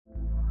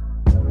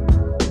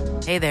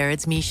Hey there,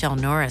 it's Michelle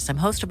Norris. I'm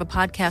host of a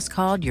podcast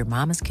called Your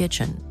Mama's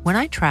Kitchen. When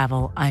I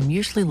travel, I'm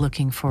usually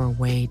looking for a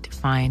way to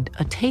find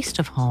a taste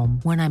of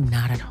home when I'm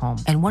not at home.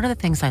 And one of the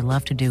things I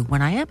love to do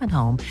when I am at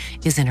home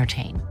is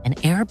entertain. And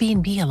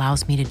Airbnb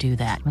allows me to do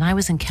that. When I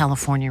was in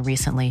California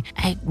recently,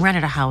 I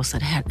rented a house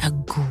that had a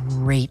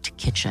great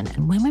kitchen.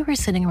 And when we were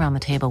sitting around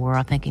the table, we were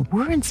all thinking,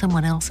 we're in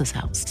someone else's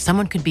house.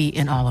 Someone could be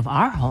in all of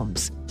our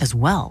homes as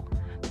well.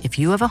 If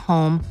you have a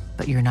home,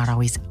 but you're not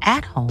always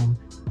at home,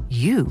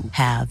 you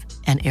have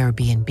an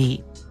Airbnb.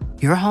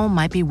 Your home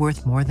might be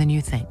worth more than you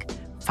think.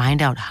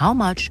 Find out how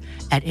much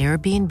at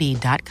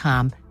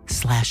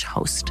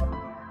airbnb.com/host.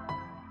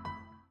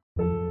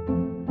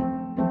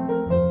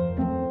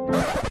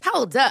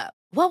 Hold up.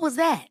 What was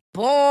that?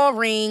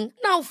 Boring.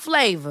 No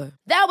flavor.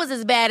 That was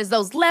as bad as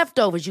those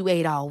leftovers you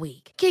ate all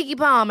week. Keke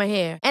Palmer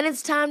here. And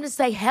it's time to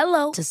say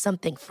hello to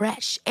something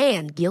fresh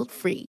and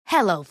guilt-free.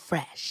 Hello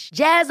Fresh.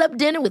 Jazz up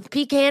dinner with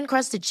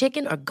pecan-crusted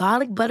chicken or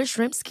garlic butter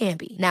shrimp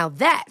scampi. Now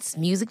that's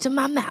music to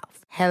my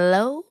mouth.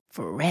 Hello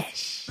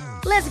Fresh.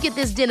 Let's get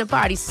this dinner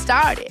party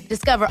started.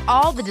 Discover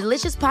all the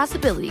delicious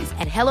possibilities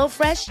at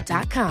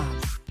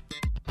hellofresh.com.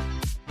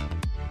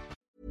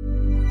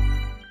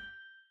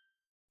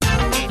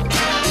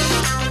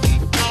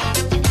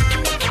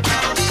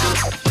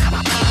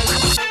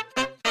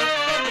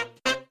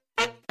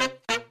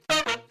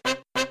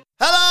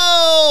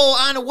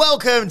 And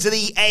welcome to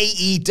the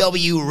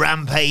AEW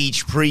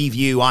Rampage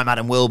preview. I'm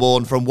Adam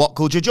Wilborn from What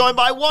Culture, joined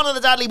by one of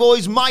the Dudley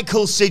boys,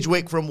 Michael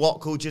Sidgwick from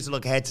What Culture, to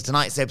look ahead to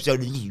tonight's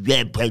episode of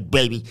Rampage,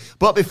 baby.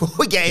 But before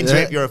we get into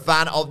it, if you're a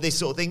fan of this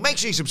sort of thing, make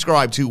sure you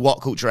subscribe to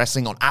What Culture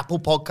Wrestling on Apple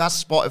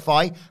Podcasts,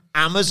 Spotify,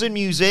 Amazon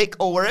Music,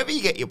 or wherever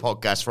you get your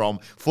podcasts from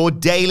for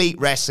daily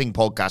wrestling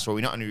podcasts where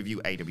we not only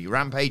review AEW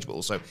Rampage, but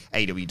also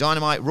AEW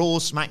Dynamite, Raw,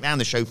 SmackDown,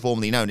 the show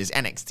formerly known as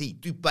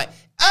NXT.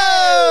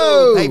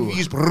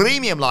 Pay-per-views,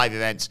 premium live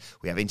events.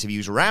 We have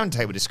interviews,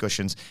 roundtable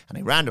discussions, and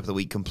a roundup of the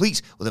week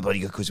complete with a bloody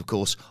good quiz, of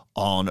course,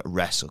 on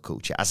Wrestle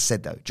Culture. As I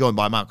said, though, joined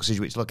by Michael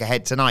Sidgwick to look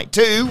ahead tonight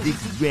to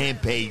this is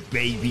Rampage,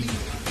 baby. This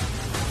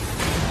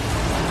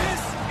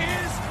is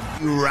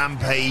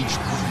Rampage.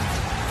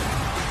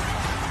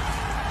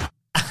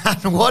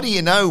 And what do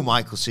you know,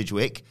 Michael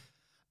Sidgwick?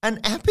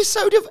 An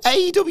episode of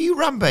AEW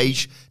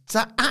Rampage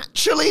to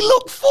actually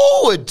look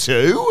forward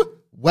to.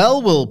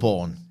 Well,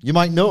 Wilborn, you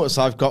might notice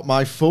I've got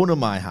my phone in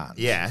my hand.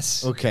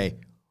 Yes. Okay.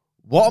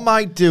 What am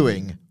I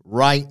doing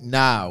right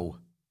now?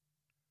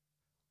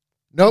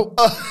 No.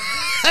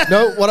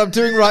 No, what I'm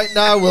doing right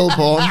now,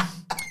 Wilborn,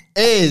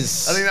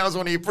 is... I think that was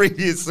one of your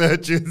previous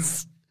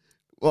searches.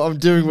 What I'm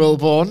doing,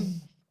 Wilborn,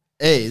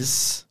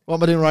 is... What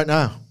am I doing right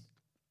now?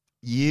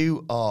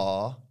 You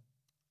are...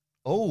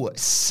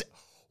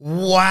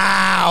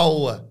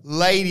 wow!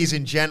 Ladies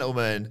and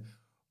gentlemen,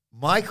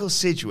 Michael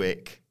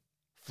Sidgwick,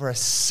 for a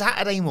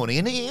Saturday morning,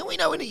 and we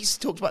know, and he's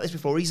talked about this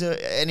before,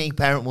 any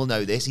parent will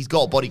know this, he's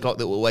got a body clock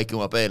that will wake him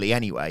up early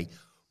anyway,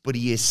 but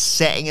he is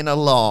setting an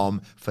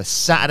alarm for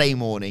Saturday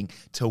morning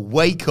to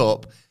wake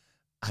up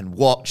and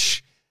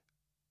watch,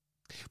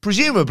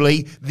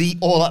 presumably, the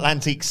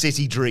All-Atlantic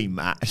City Dream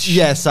match.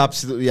 Yes,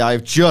 absolutely.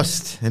 I've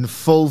just, in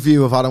full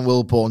view of Adam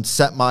Wilborn,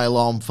 set my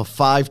alarm for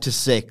 5 to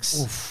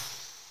 6. Oof.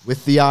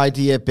 With the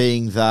idea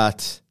being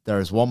that there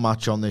is one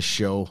match on this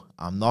show.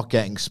 I'm not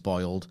getting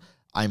spoiled.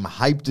 I'm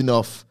hyped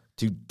enough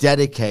to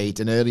dedicate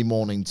an early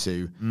morning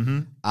to. Mm-hmm.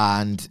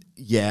 And,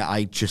 yeah,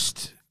 I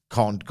just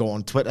can't go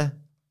on Twitter.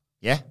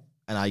 Yeah.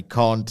 And I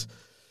can't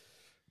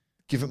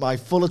give it my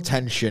full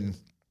attention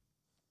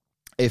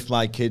if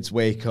my kids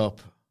wake up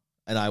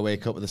and I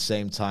wake up at the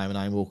same time and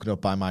I'm woken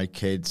up by my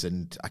kids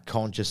and I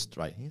can't just,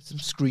 here's some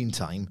screen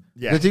time.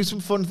 Yeah. I'm going to do some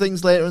fun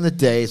things later in the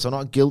day, so I'm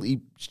not a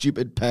guilty,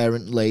 stupid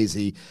parent,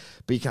 lazy,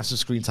 but you can have some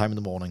screen time in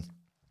the morning.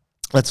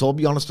 Let's all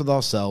be honest with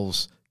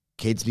ourselves.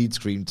 Kids need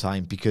screen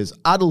time because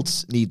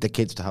adults need their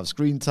kids to have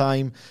screen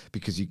time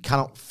because you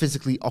cannot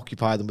physically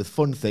occupy them with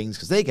fun things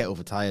because they get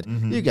overtired,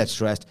 you get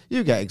stressed,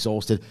 you get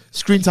exhausted.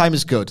 Screen time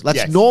is good.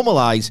 Let's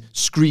normalize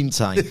screen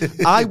time.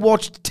 I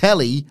watched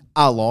telly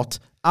a lot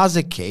as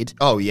a kid.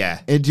 Oh, yeah.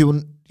 And do you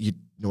want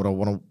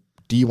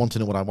to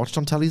know what I watched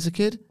on telly as a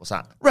kid? What's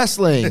that?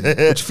 Wrestling,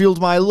 which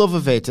fueled my love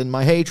of it and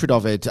my hatred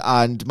of it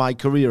and my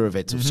career of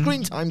it. So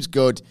screen time's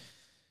good.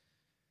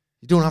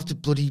 You don't have to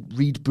bloody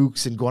read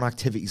books and go on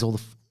activities all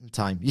the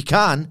time. You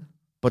can,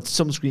 but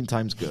some screen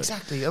time's good.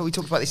 Exactly. Oh, we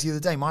talked about this the other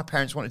day. My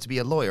parents wanted to be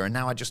a lawyer, and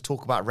now I just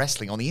talk about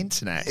wrestling on the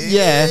internet.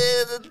 Yeah.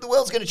 The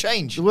world's going to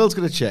change. The world's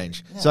going to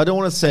change. Yeah. So I don't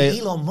want to say...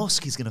 Elon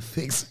Musk is going to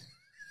fix...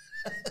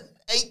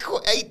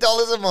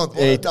 $8 a month.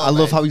 I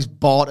love how he's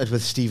bartered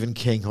with Stephen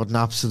King. What an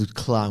absolute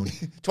clown.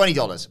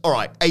 $20. All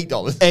right,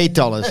 $8.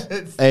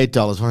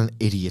 $8. What an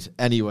idiot.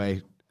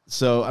 Anyway,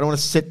 so I don't want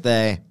to sit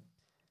there.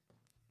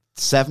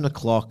 7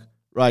 o'clock.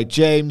 Right,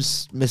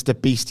 James, Mr.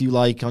 Beast you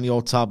like on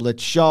your tablet.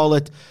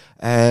 Charlotte,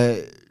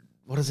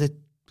 what is it?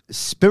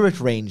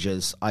 Spirit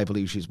Rangers, I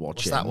believe she's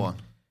watching. What's that one?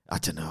 I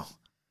don't know.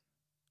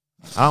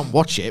 I don't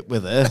watch it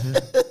with her.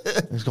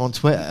 Just go on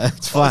Twitter.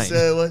 It's fine.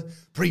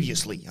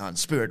 Previously on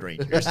Spirit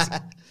Rangers.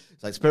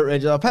 It's like Spirit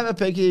Ranger, Peppa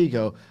Pig, here you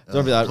go.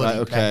 Don't be like, right,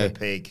 okay. Peppa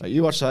Pig. Right,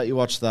 you watch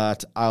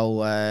that.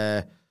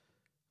 I'll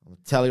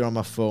tell you on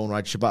my phone,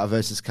 right? Shibata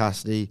versus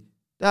Cassidy.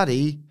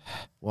 Daddy,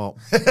 what?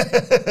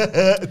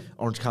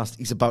 Orange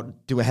Cassidy's about to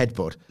do a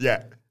headbutt.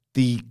 Yeah.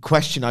 The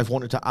question I've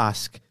wanted to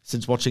ask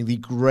since watching the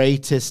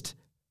greatest,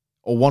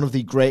 or one of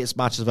the greatest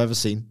matches I've ever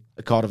seen,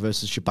 Okada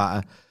versus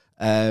Shibata.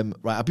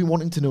 Right, I've been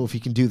wanting to know if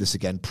he can do this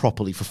again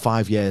properly for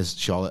 5 years,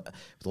 Charlotte.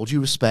 With all due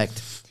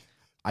respect,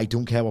 I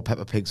don't care what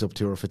Peppa Pig's up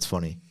to or if it's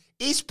funny.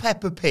 Is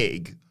Peppa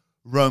Pig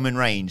Roman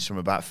Reigns from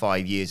about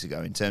 5 years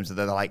ago in terms of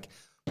they're like,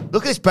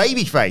 look at this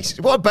baby face.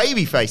 What a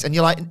baby face. And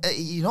you're like,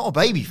 you're not a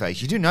baby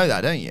face. You do know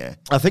that, don't you?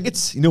 I think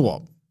it's, you know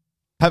what?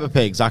 Peppa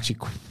Pig's actually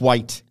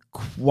quite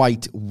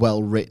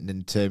well written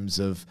in terms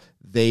of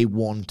they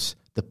want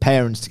the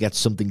parents to get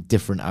something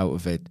different out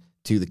of it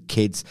to the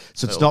kids.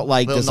 So it's not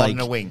like there's like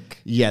a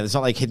wink. Yeah, there's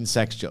not like hidden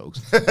sex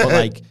jokes. But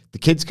like the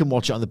kids can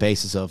watch it on the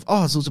basis of, oh,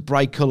 there's loads of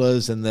bright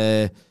colours and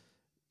there's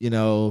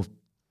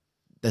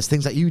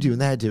things that you do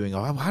and they're doing.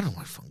 Oh, I don't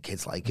know if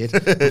kids like it.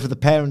 But for the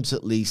parents,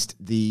 at least,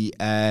 the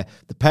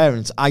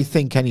parents, I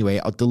think anyway,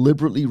 are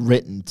deliberately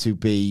written to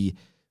be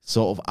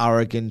sort of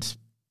arrogant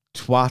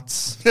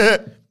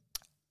twats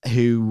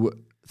who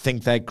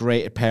think they're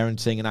great at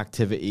parenting and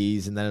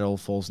activities, and then it all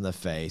falls in their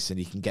face, and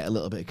you can get a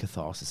little bit of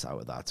catharsis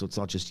out of that. So it's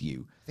not just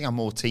you. I think I'm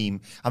more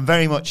team. I'm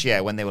very much,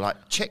 when they were like,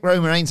 check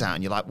Roman Reigns out,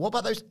 and you're like, what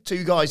about those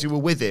two guys who were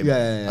with him?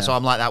 Yeah. So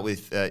I'm like that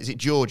with, is it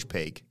George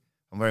Pig?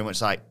 I'm very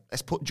much like,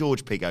 let's put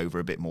George Pig over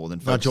a bit more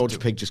than... No, George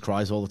Pig just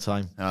cries all the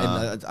time.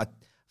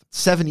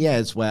 7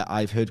 years where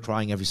I've heard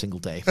crying every single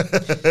day.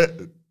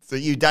 So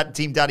you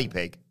team Daddy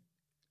Pig?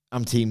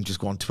 I'm team just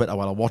go on Twitter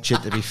while I watch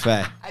it, to be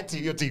fair.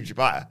 You're Team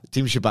Shibata.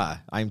 Team Shibata.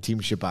 I'm Team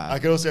Shibata. I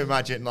can also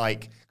imagine,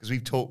 like, because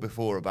we've talked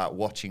before about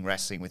watching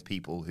wrestling with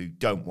people who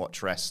don't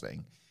watch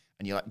wrestling,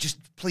 and you're like,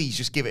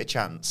 please give it a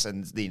chance.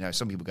 And,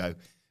 some people go,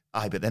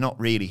 but they're not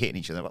really hitting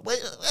each other. Like, well,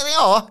 they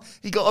are.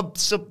 He got a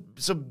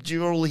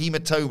subdural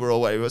hematoma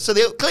or whatever. So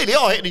they clearly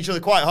are hitting each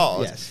other quite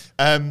hard. Yes.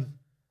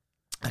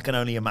 I can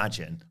only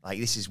imagine, like,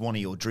 this is one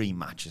of your dream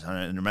matches.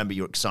 And remember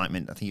your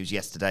excitement. I think it was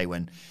yesterday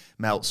when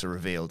Meltzer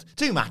revealed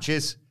 2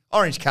 matches.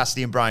 Orange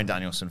Cassidy and Bryan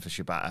Danielson for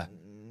Shibata.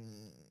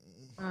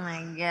 Oh,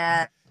 my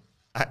God.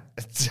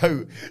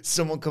 So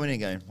someone coming in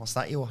going, what's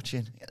that you're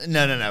watching?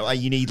 No.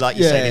 You need, like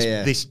you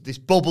say, this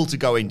bubble to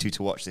go into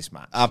to watch this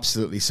match.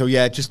 Absolutely. So,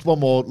 just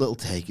one more little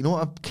take. You know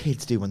what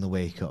kids do when they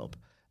wake up?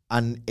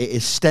 And it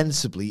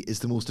ostensibly is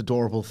the most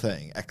adorable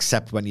thing,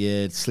 except when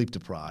you're sleep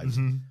deprived.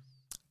 Mm-hmm.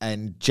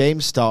 And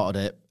James started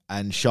it,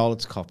 and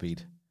Charlotte's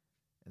copied.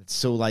 It's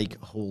so, like,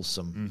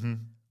 wholesome. Mm-hmm.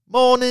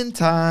 Morning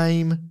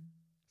time.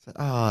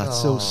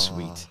 It's so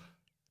sweet.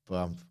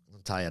 But I'm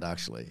tired,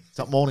 actually. It's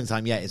not morning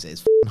time yet, is it?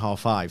 It's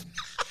 5:30.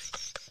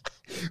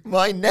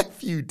 My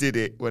nephew did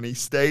it when he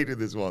stayed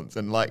with us once.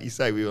 And like you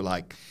say, we were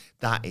like,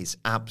 that is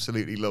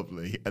absolutely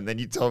lovely. And then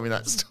you told me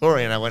that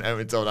story, and I went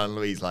over and told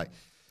Anne-Louise, like,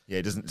 yeah,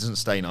 it doesn't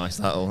stay nice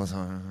that all the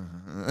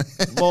time.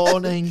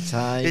 Morning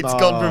time. It's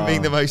gone from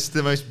being the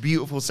most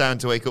beautiful sound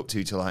to wake up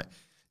to like,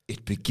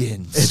 it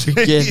begins.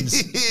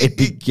 It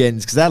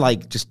begins. Because they're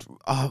like, just,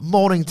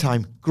 morning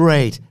time,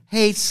 great.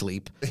 Hate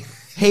sleep.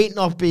 Hate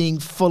not being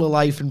full of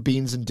life and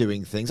beans and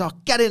doing things. Oh,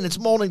 get in, it's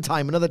morning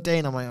time, another day.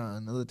 And I'm like,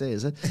 another day,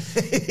 is it?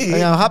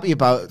 I'm happy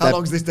about How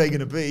long's this day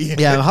going to be?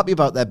 Yeah, I'm happy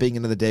about there being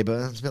another day, but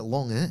it's a bit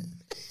long, isn't it?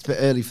 It's a bit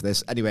early for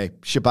this. Anyway,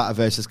 Shibata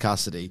versus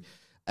Cassidy.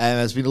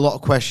 There's been a lot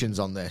of questions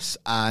on this.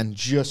 And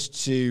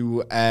just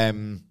to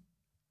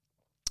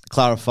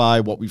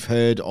clarify what we've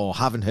heard or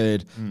haven't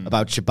heard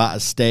about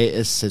Shibata's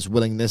status, his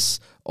willingness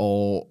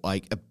or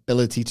like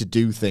ability to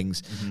do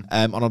things.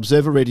 On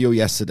Observer Radio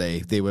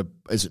yesterday, they were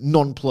as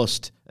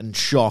nonplussed and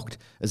shocked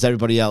as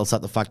everybody else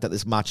at the fact that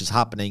this match is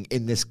happening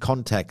in this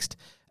context,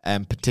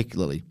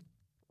 particularly.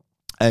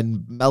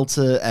 And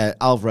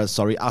Alvarez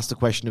asked the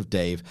question of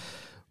Dave,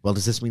 well,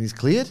 does this mean he's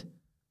cleared?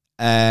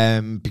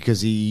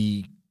 Because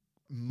he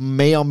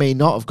may or may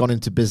not have gone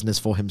into business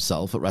for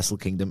himself at Wrestle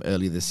Kingdom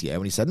earlier this year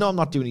when he said, no, I'm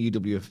not doing a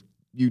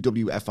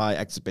UWFI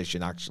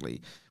exhibition, actually,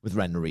 with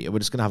Ren Narita. We're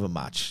just going to have a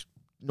match.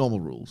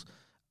 Normal rules.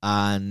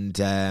 And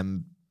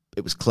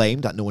it was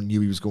claimed that no one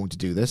knew he was going to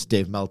do this.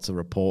 Dave Meltzer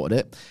reported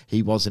it.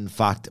 He was, in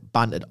fact,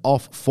 bantered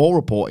off for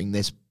reporting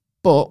this,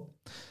 but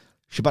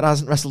Shibata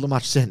hasn't wrestled a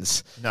match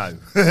since. No.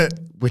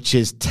 Which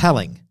is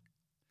telling.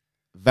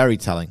 Very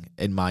telling,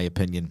 in my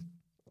opinion.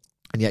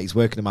 And yet he's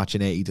working a match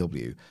in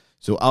AEW.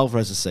 So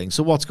Alvarez is saying,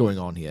 so what's going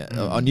on here?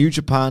 Are New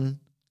Japan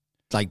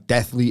like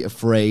deathly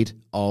afraid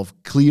of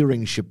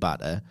clearing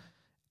Shibata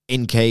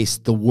in case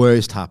the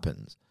worst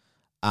happens?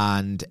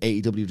 And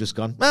AEW just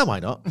gone, well,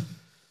 why not?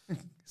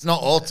 It's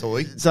not our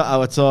toy. It's not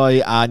our toy.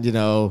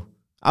 And,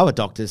 our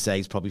doctors say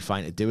he's probably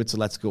fine to do it, so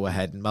let's go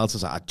ahead. And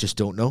Meltzer's like, I just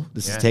don't know.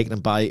 This has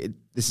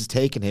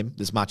taken him,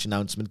 this match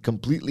announcement,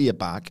 completely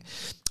aback.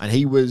 And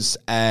he was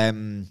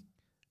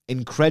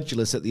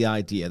incredulous at the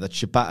idea that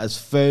Shibata's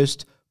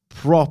first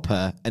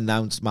proper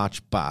announced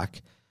match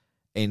back,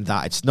 in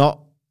that it's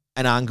not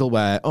an angle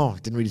where,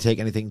 it didn't really take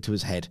anything to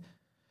his head.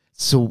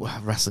 So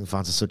wrestling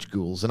fans are such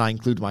ghouls, and I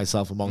include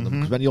myself among them,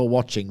 because when you're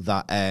watching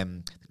that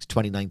it's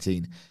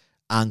 2019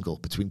 angle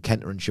between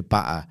Kenta and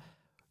Shibata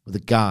with a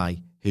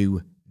guy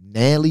who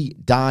nearly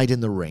died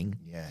in the ring,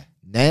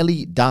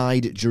 nearly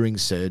died during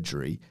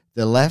surgery,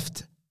 the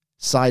left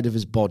side of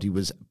his body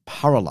was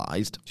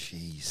paralyzed.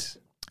 Jeez.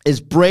 His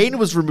brain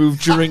was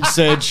removed during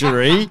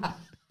surgery.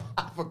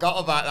 I forgot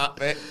about that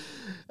bit.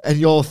 And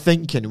you're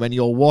thinking when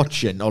you're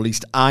watching, or at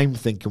least I'm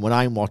thinking when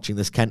I'm watching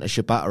this Kenta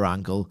Shibata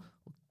angle,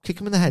 kick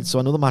him in the head so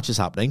I know the match is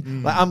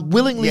happening. Like, I'm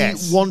willingly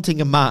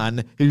wanting a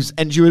man who's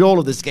endured all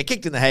of this to get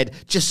kicked in the head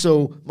just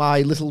so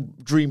my little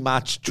dream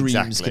match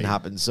dreams can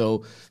happen.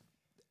 So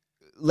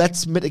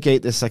let's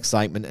mitigate this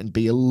excitement and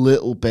be a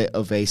little bit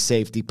of a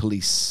safety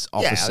police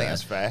officer. Yeah, I think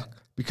that's fair.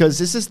 Because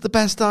is this the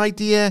best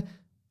idea?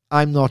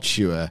 I'm not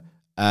sure.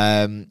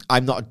 I'm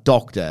not a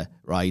doctor,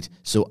 right?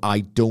 So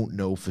I don't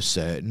know for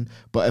certain.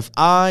 But if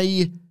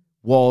I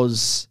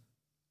was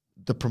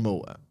the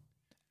promoter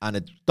and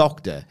a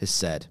doctor has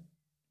said,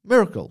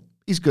 miracle,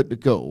 he's good to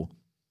go,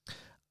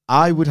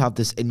 I would have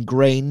this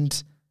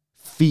ingrained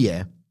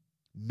fear,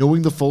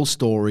 knowing the full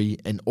story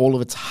and all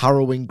of its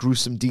harrowing,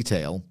 gruesome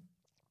detail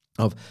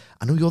of,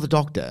 I know you're the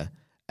doctor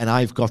and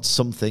I've got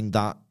something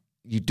that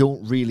you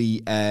don't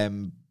really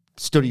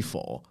study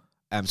for.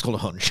 It's called a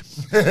hunch.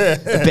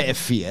 A bit of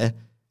fear.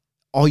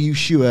 Are you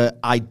sure?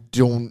 I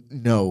don't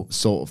know,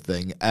 sort of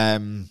thing.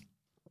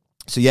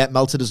 So yeah,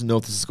 Meltzer doesn't know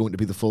if this is going to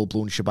be the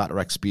full-blown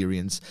Shibata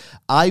experience.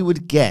 I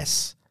would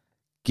guess,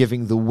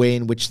 given the way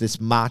in which this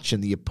match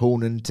and the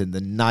opponent and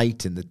the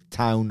night and the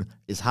town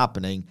is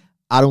happening,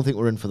 I don't think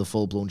we're in for the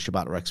full-blown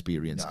Shibata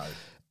experience. No.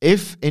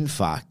 If, in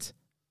fact,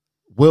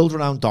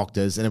 world-renowned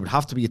doctors, and it would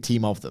have to be a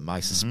team of them,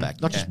 I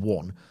suspect, not just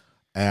one,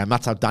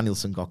 that's how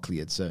Danielson got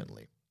cleared,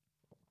 certainly.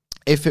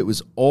 If it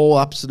was all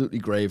absolutely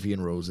gravy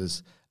and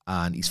roses,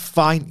 and he's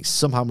fine, he's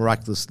somehow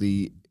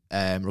miraculously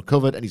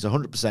recovered, and he's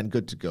 100%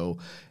 good to go,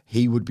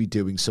 he would be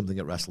doing something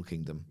at Wrestle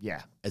Kingdom.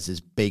 Yeah. As his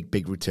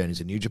big return.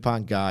 He's a New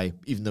Japan guy,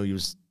 even though he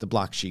was the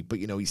black sheep, but,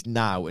 you know, he's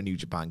now a New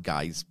Japan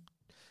guy.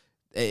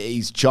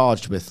 He's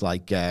charged with,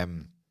 like,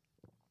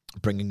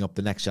 bringing up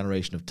the next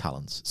generation of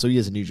talents. So he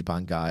is a New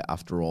Japan guy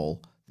after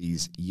all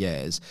these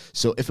years.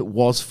 So if it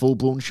was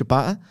full-blown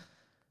Shibata,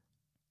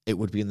 it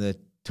would be in the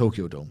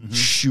Tokyo Dome.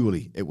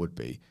 Surely it would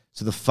be.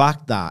 So the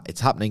fact that it's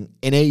happening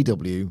in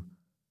AEW,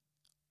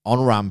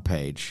 on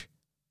Rampage,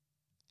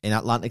 in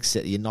Atlantic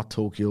City, and not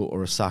Tokyo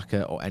or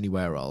Osaka or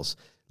anywhere else,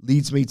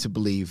 leads me to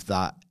believe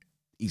that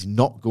he's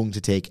not going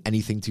to take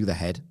anything to the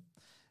head.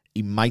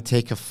 He might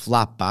take a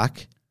flat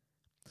back.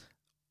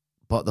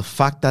 But the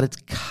fact that it's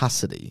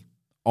Cassidy,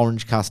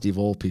 Orange Cassidy of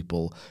all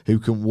people, who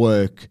can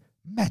work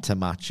meta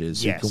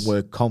matches, who can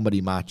work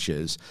comedy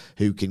matches,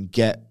 who can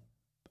get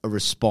a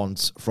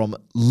response from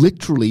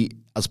literally,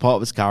 as part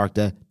of his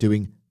character,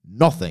 doing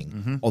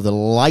nothing or the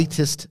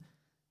lightest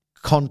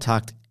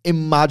contact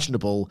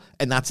imaginable,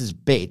 and that's his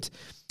bit,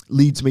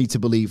 leads me to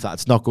believe that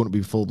it's not going to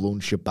be full-blown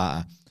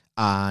Shibata,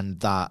 and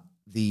that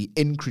the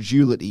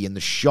incredulity and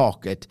the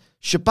shock at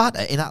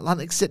Shibata in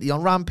Atlantic City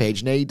on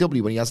Rampage in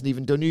AEW when he hasn't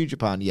even done New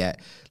Japan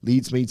yet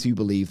leads me to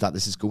believe that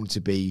this is going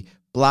to be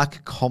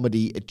black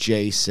comedy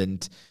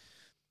adjacent,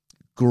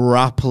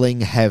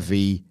 grappling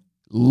heavy,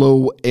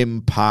 low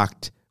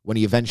impact, when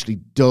he eventually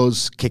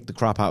does kick the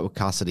crap out of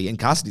Cassidy, and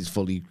Cassidy's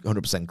fully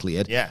 100%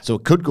 cleared, so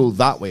it could go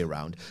that way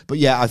around. But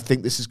yeah, I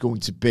think this is going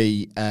to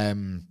be a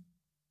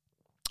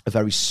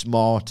very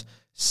smart,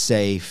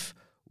 safe,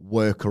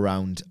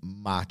 workaround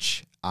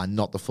match, and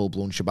not the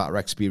full-blown Shibata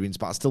experience,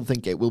 but I still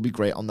think it will be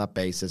great on that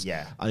basis.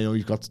 Yeah. I know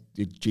you've got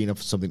Gina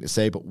for something to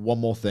say, but one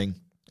more thing,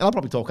 and I'll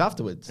probably talk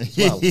afterwards as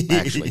well,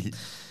 actually.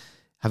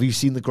 Have you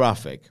seen the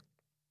graphic?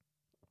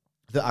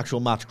 The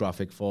actual match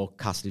graphic for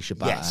Cassidy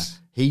Shibata? Yes.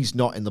 He's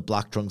not in the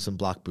black trunks and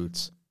black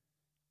boots.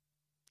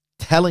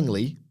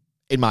 Tellingly,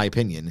 in my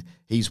opinion,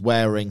 he's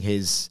wearing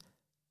his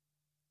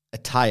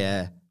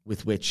attire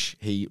with which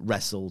he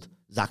wrestled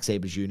Zack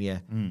Sabre Jr.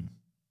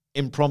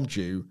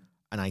 Impromptu,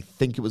 and I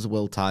think it was a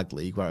World Tag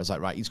League, where I was like,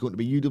 right, he's going to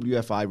be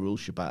UWFI Rules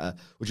Shibata,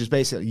 which is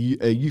basically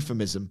a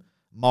euphemism,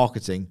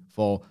 marketing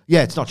for,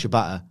 it's not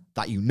Shibata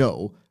that you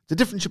know. It's a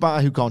different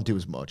Shibata who can't do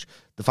as much.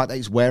 The fact that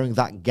he's wearing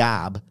that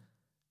gab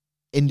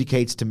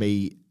indicates to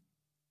me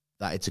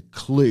that it's a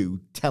clue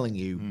telling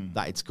you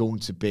that it's going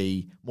to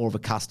be more of a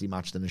Cassidy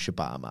match than a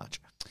Shibata match.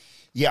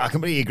 Yeah, I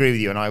completely agree with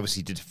you, and I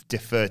obviously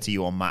defer to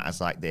you on matters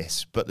like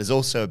this, but there's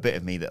also a bit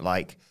of me that,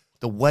 like,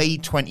 the way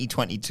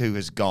 2022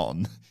 has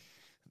gone,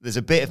 there's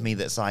a bit of me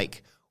that's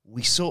like,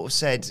 we sort of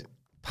said,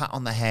 pat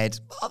on the head,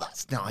 oh,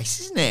 that's nice,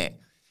 isn't it?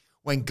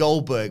 When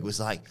Goldberg was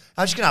like,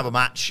 I'm just going to have a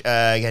match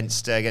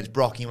against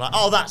Brock, and you're like,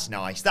 oh, that's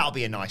nice, that'll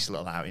be a nice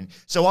little outing.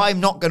 So I'm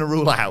not going to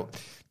rule out,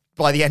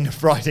 by the end of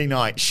Friday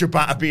night,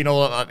 Shibata being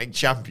All-Atlantic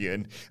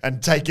champion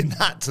and taking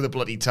that to the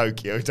bloody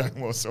Tokyo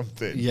Dome or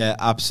something. Yeah,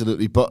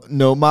 absolutely. But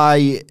no,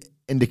 my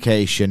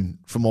indication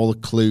from all the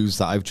clues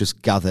that I've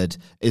just gathered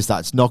is that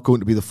it's not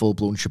going to be the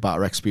full-blown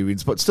Shibata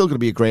experience, but it's still going to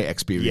be a great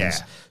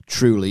experience,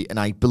 truly. And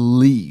I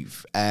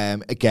believe,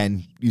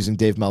 again, using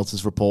Dave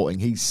Meltzer's reporting,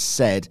 he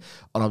said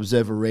on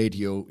Observer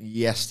Radio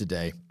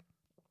yesterday,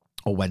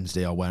 or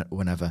Wednesday, or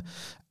whenever,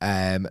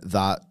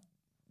 that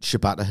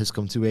Shibata has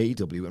come to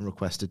AEW and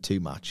requested 2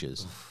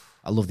 matches.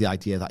 I love the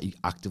idea that he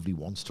actively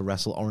wants to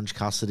wrestle Orange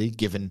Cassidy,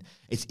 given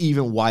it's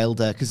even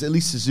wilder, because at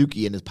least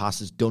Suzuki in his past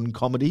has done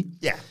comedy.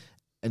 Yeah.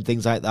 And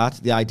things like that.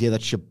 The idea that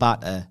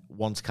Shibata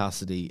wants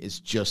Cassidy is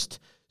just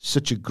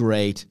such a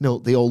great... No,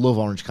 they all love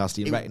Orange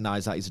Cassidy and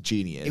recognise that he's a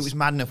genius. It was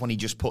mad enough when he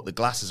just put the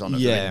glasses on at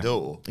the ring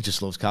door. He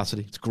just loves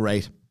Cassidy. It's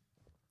great.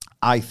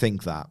 I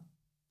think that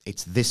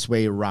it's this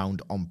way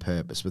around on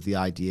purpose, with the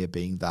idea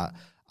being that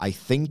I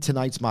think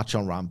tonight's match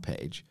on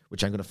Rampage,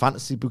 which I'm going to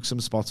fantasy book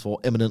some spots for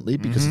imminently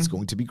because it's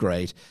going to be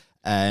great,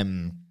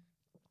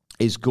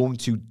 is going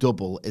to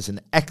double as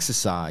an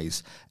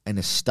exercise in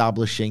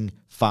establishing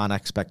fan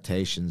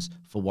expectations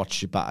for what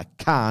Shibata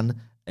can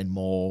and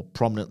more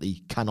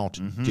prominently cannot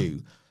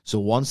do. So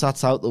once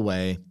that's out the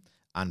way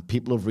and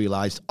people have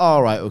realized,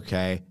 all right,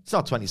 okay, it's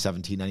not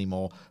 2017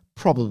 anymore,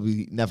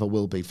 probably never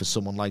will be for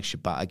someone like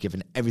Shibata,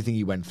 given everything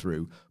he went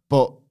through.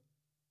 But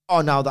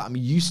now that I'm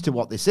used to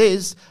what this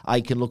is, I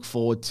can look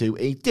forward to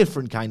a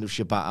different kind of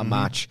Shibata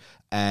match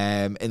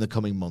in the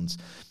coming months.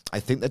 I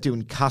think they're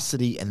doing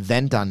Cassidy and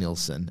then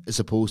Danielson as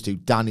opposed to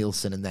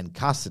Danielson and then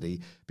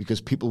Cassidy,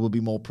 because people will be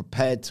more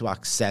prepared to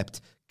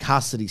accept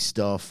Cassidy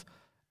stuff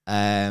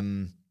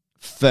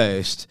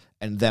first,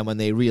 and then when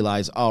they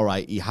realize, all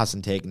right, he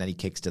hasn't taken any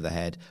kicks to the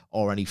head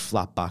or any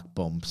flat back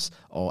bumps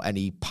or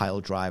any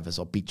pile drivers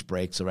or beach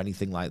breaks or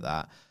anything like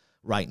that.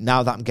 Right,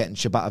 now that I'm getting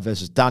Shibata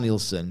versus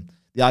Danielson,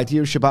 the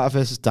idea of Shibata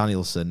versus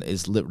Danielson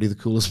is literally the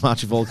coolest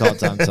match of all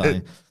goddamn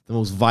time. The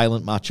most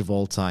violent match of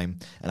all time.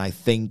 And I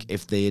think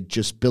if they had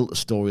just built a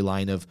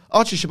storyline of,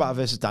 it's just Shibata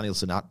versus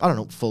Danielson at, I don't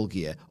know, Full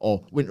Gear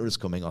or Winter is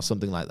Coming or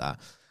something like that,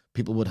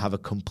 people would have a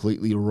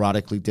completely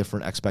radically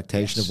different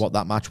expectation of what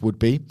that match would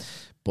be.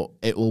 But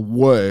it will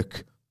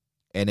work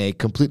in a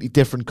completely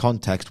different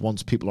context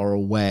once people are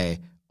aware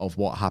of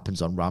what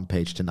happens on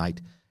Rampage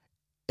tonight.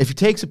 If he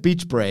takes a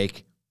beach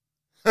break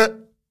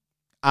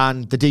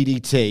and the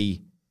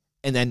DDT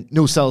and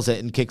then sells it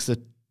and kicks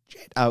the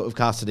shit out of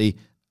Cassidy,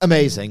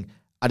 amazing.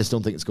 I just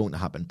don't think it's going to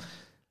happen.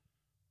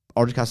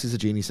 Orange Cassidy's a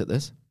genius at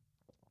this.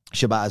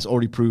 Shibata has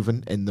already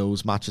proven in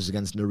those matches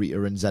against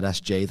Narita and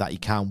ZSJ that he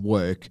can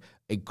work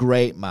a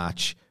great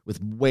match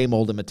with way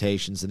more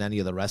limitations than any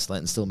other wrestler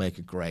and still make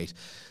it great.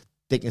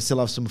 They can still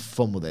have some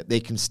fun with it. They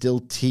can still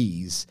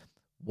tease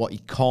what he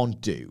can't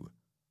do.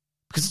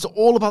 Because it's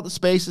all about the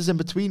spaces in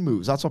between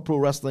moves. That's what pro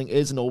wrestling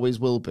is and always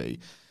will be.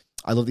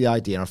 I love the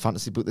idea, and I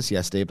fantasy booked this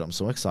yesterday, but I'm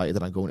so excited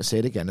that I'm going to say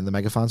it again, and the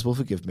mega fans will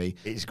forgive me.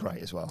 It is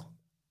great as well.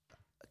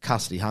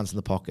 Cassidy, hands in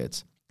the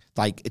pockets.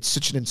 Like, it's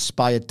such an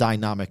inspired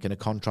dynamic and a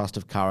contrast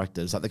of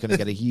characters that they're going to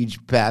get a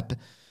huge pep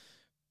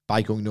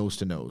by going nose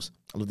to nose.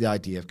 I love the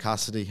idea of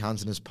Cassidy,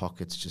 hands in his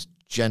pockets, just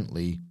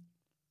gently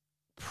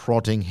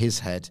prodding his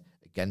head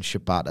against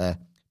Shibata,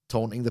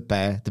 taunting the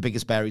bear, the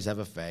biggest bear he's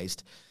ever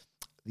faced.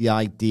 The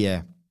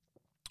idea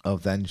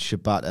of then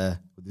Shibata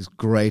with his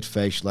great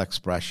facial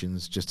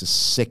expressions, just a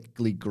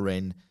sickly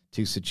grin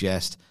to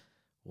suggest,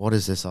 what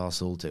is this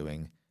arsehole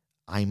doing?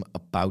 I'm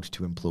about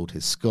to implode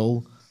his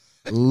skull.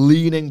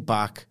 Leaning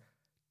back,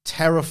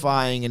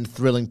 terrifying and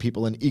thrilling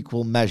people in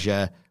equal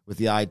measure with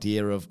the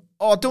idea of,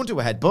 don't do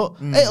a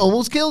headbutt. It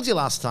almost killed you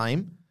last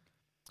time.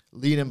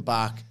 Leaning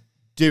back,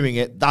 doing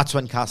it. That's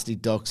when Cassidy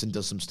ducks and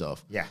does some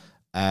stuff. Yeah.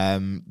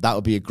 That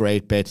would be a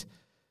great bit.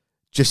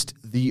 Just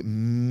the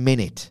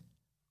minute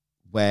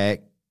where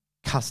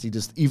Cassidy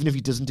does, even if he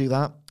doesn't do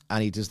that,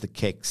 and he does the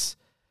kicks.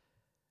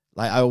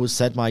 Like I always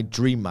said, my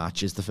dream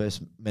match is the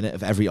first minute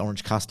of every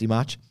Orange Cassidy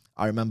match.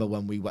 I remember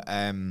when we were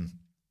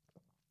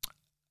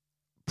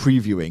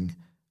previewing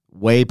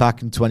way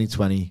back in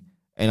 2020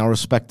 in our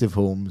respective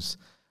homes,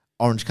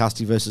 Orange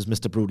Cassidy versus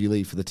Mr. Brody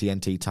Lee for the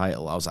TNT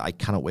title. I was like, I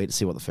cannot wait to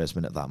see what the first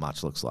minute of that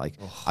match looks like.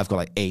 I've got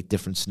like 8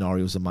 different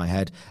scenarios in my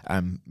head.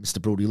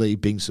 Mr. Brody Lee,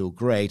 being so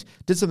great,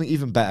 did something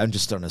even better and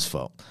just stood on his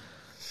foot.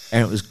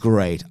 And it was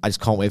great. I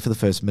just can't wait for the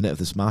first minute of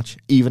this match,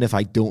 even if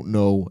I don't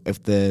know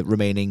if the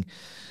remaining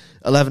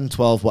 11,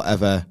 12,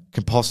 whatever,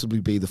 can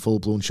possibly be the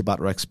full-blown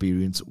Shibata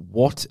experience.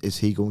 What is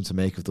he going to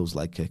make of those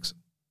leg kicks?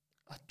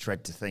 I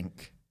dread to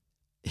think.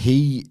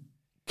 He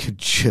could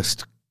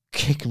just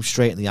kick him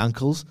straight in the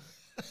ankles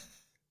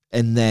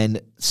and then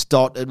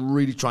start to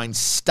really try and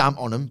stamp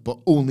on him, but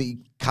only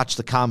catch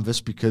the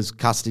canvas because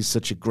Cassidy's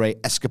such a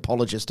great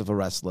escapologist of a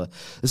wrestler.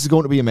 This is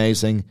going to be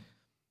amazing.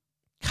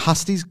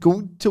 Cassidy's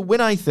going to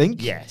win, I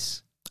think.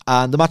 Yes.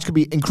 And the match could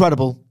be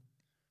incredible.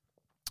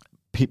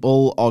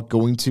 People are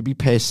going to be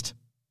pissed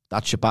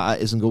that Shibata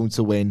isn't going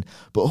to win,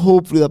 but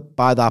hopefully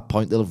by that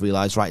point they'll have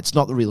realized, right, it's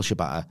not the real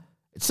Shibata.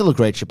 It's still a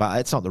great Shibata.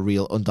 It's not the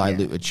real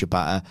undiluted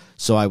Shibata,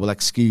 so I will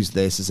excuse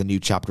this as a new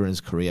chapter in his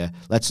career.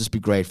 Let's just be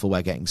grateful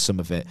we're getting some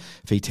of it.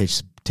 If he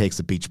takes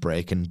the beach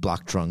break and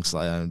black trunks,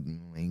 like, Oh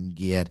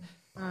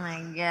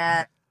my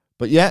God.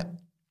 But yeah,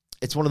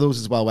 it's one of those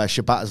as well where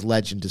Shibata's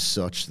legend is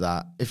such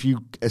that if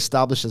you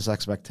establish this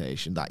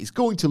expectation that he's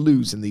going to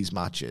lose in these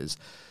matches,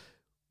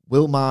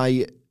 will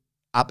my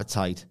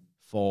appetite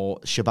for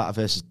Shibata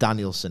versus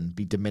Danielson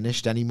be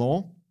diminished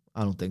anymore?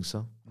 I don't think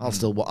so.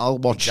 I'll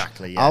watch.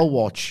 Exactly, yeah. I'll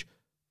watch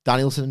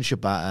Danielson and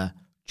Shibata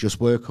just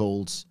work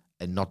holds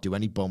and not do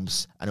any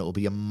bumps, and it will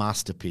be a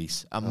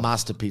masterpiece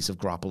of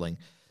grappling.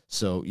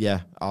 So,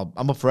 yeah,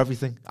 I'm up for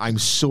everything. I'm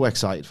so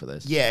excited for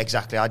this. Yeah,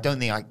 exactly. I don't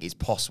think it's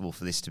possible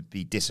for this to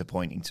be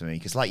disappointing to me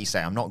because, like you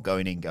say, I'm not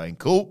going in going,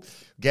 cool,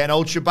 getting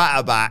old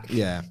Shibata back.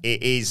 Yeah.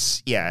 It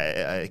is,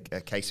 a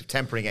case of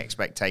tempering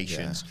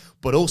expectations,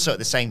 but also at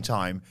the same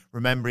time,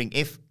 remembering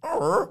if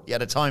you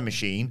had a time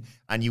machine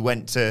and you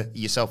went to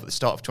yourself at the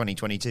start of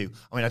 2022,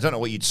 I mean, I don't know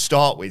what you'd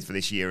start with for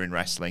this year in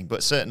wrestling,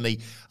 but certainly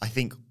I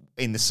think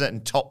in the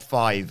certain top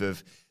 5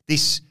 of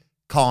this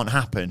can't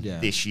happen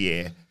this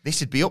year,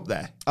 this would be up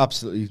there.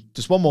 Absolutely.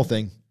 Just one more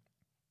thing.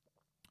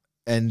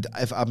 And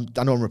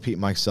I know I'm repeating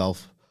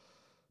myself,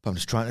 but I'm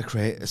just trying to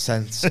create a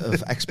sense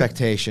of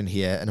expectation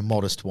here and a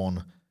modest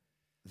one.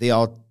 They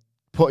are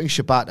putting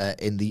Shibata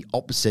in the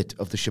opposite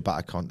of the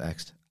Shibata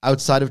context.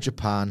 Outside of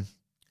Japan,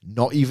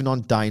 not even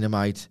on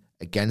Dynamite,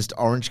 against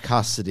Orange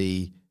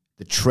Cassidy,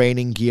 the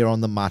training gear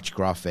on the match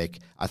graphic,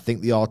 I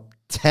think they are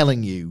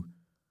telling you,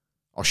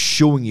 or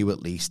showing you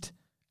at least,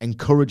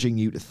 encouraging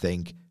you to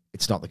think,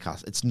 it's not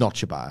it's not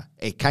Shibata.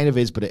 It kind of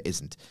is, but it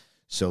isn't.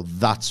 So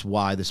that's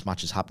why this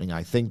match is happening,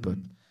 I think. But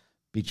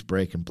beach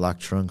break and black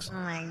trunks. Oh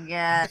my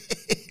God.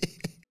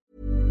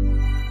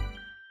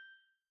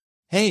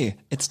 Hey,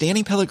 it's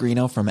Danny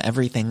Pellegrino from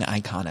Everything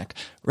Iconic.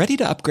 Ready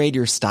to upgrade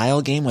your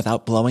style game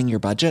without blowing your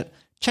budget?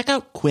 Check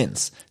out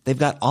Quince. They've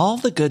got all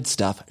the good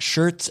stuff,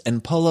 shirts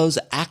and polos,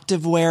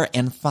 activewear,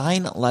 and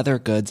fine leather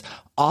goods,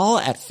 all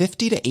at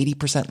 50 to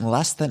 80%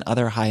 less than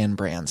other high-end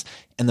brands.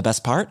 And the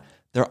best part?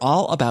 They're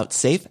all about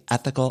safe,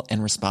 ethical,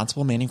 and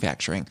responsible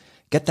manufacturing.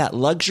 Get that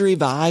luxury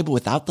vibe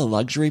without the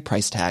luxury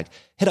price tag.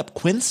 Hit up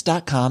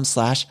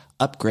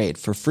quince.com/upgrade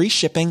for free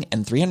shipping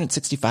and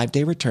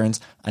 365-day returns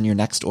on your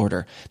next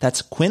order.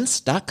 That's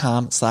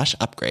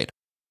quince.com/upgrade.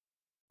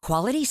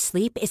 Quality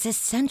sleep is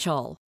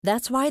essential.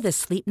 That's why the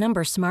Sleep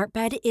Number Smart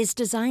Bed is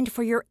designed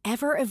for your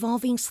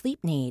ever-evolving sleep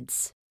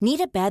needs. Need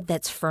a bed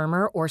that's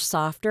firmer or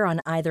softer on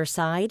either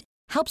side?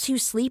 Helps you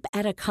sleep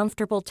at a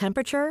comfortable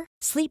temperature?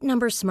 Sleep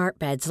Number Smart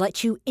Beds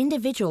let you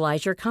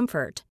individualize your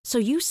comfort so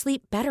you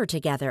sleep better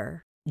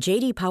together.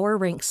 J.D. Power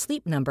ranks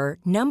Sleep Number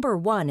number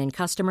 1 in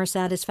customer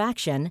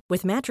satisfaction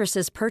with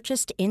mattresses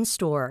purchased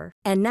in-store.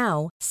 And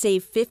now,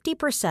 save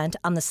 50%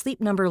 on the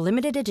Sleep Number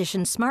Limited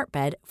Edition Smart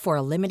Bed for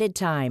a limited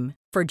time.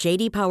 For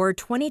J.D. Power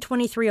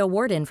 2023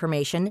 award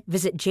information,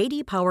 visit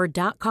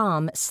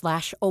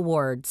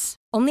jdpower.com/awards.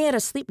 Only at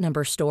a Sleep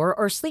Number store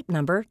or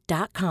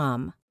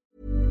sleepnumber.com.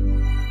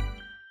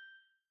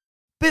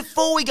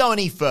 Before we go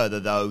any further,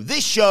 though,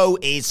 this show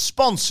is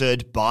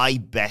sponsored by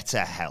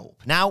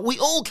BetterHelp. Now, we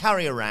all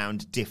carry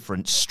around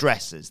different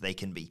stressors. They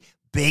can be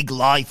big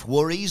life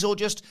worries or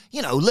just,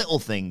 little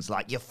things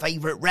like your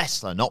favorite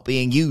wrestler not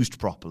being used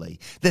properly.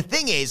 The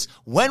thing is,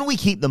 when we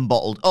keep them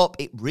bottled up,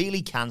 it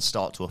really can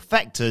start to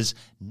affect us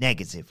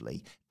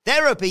negatively.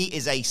 Therapy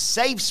is a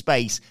safe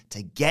space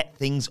to get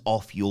things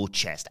off your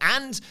chest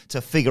and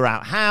to figure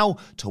out how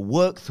to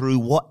work through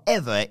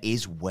whatever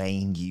is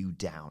weighing you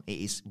down. It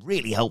is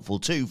really helpful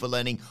too for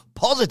learning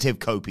positive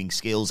coping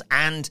skills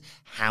and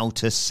how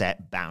to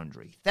set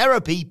boundaries.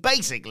 Therapy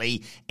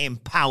basically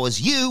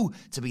empowers you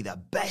to be the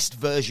best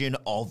version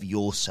of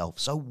yourself.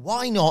 So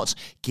why not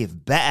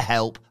give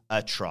BetterHelp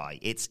a try?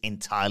 It's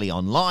entirely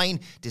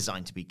online,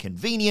 designed to be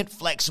convenient,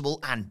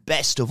 flexible, and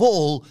best of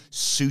all,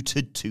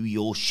 suited to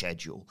your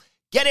schedule.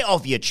 Get it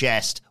off your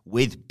chest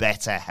with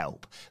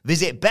BetterHelp.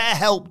 Visit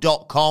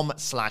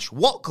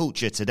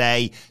betterhelp.com/whatculture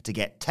today to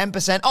get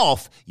 10%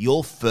 off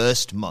your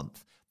first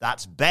month.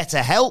 That's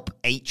BetterHelp,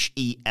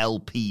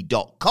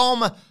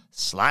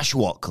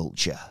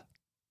 HELP.com/whatculture.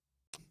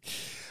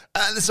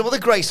 There's some other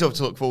great stuff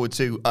to look forward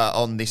to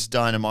on this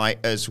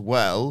Dynamite as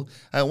well.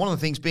 One of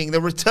the things being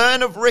the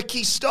return of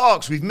Ricky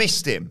Starks. We've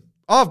missed him.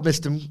 Oh, I've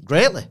missed him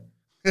greatly.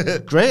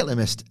 Greatly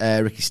missed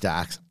Ricky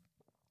Starks.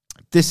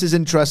 This is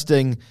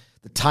interesting.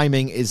 The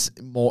timing is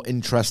more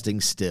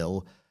interesting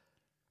still.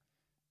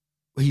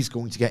 He's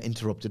going to get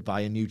interrupted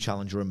by a new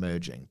challenger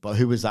emerging. But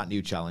who is that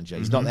new challenger?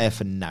 He's not there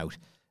for now.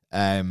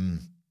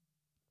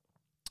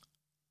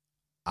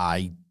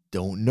 I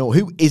don't know.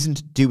 Who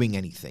isn't doing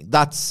anything?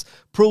 That's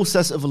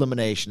process of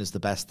elimination is the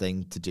best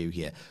thing to do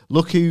here.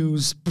 Look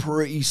who's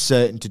pretty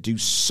certain to do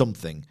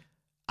something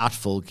at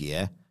Full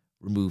Gear.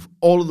 Remove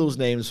all of those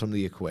names from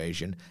the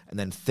equation and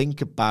then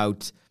think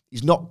about,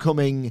 he's not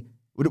coming,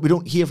 we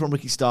don't hear from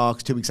Ricky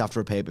Starks 2 weeks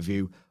after a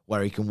pay-per-view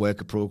where he can work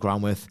a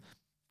program with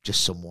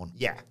just someone.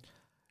 Yeah.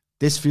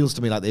 This feels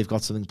to me like they've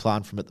got something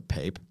planned from at the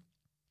Pape.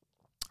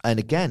 And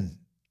again,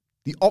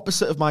 the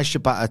opposite of my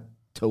Shibata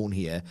tone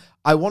here.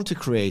 I want to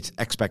create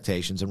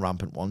expectations and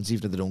rampant ones,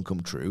 even if they don't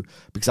come true,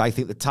 because I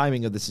think the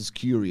timing of this is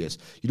curious.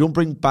 You don't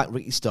bring back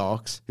Ricky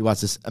Starks, who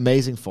has this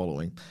amazing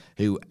following,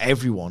 who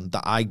everyone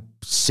that I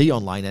see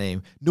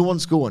online, no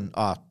one's going,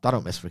 I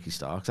don't miss Ricky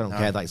Starks. I don't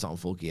care that he's not on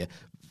Full Gear.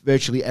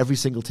 Virtually every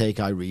single take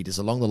I read is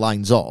along the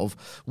lines of,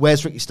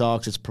 where's Ricky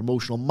Starks? It's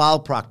promotional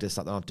malpractice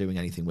that they're not doing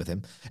anything with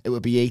him. It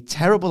would be a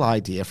terrible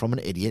idea from an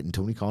idiot, and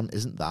Tony Khan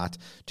isn't that,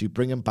 to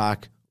bring him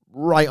back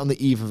right on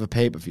the eve of a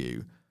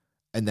pay-per-view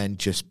and then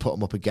just put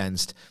him up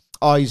against,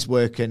 he's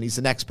working, he's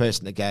the next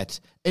person to get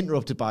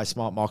interrupted by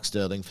Smart Mark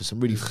Sterling for some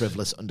really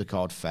frivolous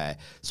undercard fare.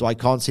 So I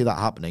can't see that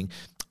happening.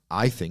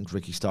 I think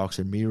Ricky Starks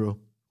and Miro.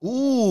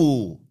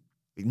 Ooh.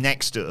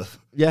 Next up.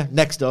 Yeah,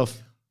 next up.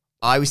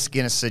 I was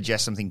going to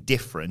suggest something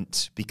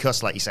different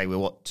because, like you say,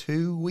 we're,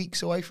 2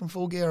 weeks away from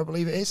Full Gear, I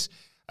believe it is.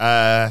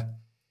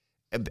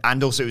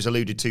 And also it was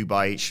alluded to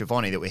by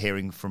Schiavone that we're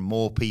hearing from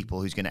more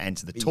people who's going to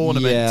enter the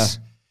tournament. Yeah.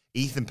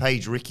 Ethan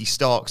Page, Ricky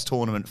Starks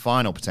tournament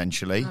final,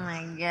 potentially. Oh,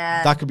 my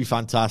God. That could be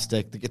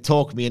fantastic. They could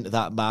talk me into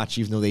that match,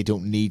 even though they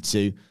don't need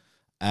to.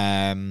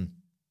 Putting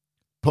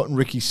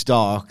Ricky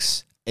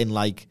Starks in,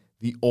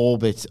 the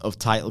orbit of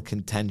title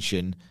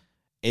contention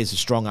is a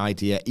strong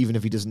idea, even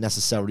if he doesn't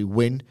necessarily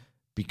win,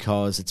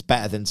 because it's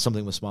better than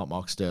something with Smart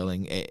Mark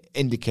Sterling. It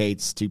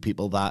indicates to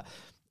people that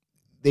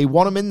they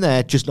want him in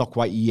there, just not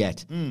quite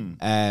yet.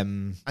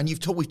 And we've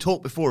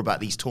talked before about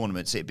these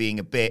tournaments, it being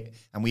a bit,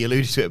 and we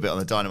alluded to it a bit on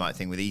the Dynamite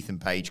thing with Ethan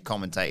Page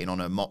commentating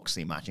on a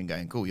Moxley match and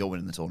going, cool, you're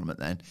winning the tournament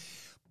then.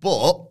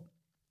 But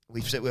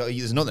we've said,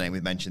 there's another name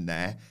we've mentioned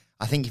there.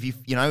 I think if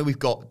we've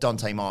got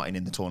Dante Martin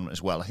in the tournament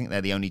as well. I think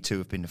they're the only two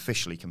who've been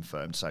officially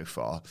confirmed so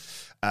far.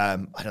 I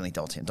don't think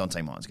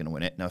Dante Martin's going to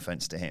win it. No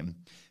offense to him.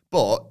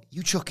 But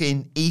you chuck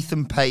in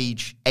Ethan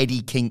Page,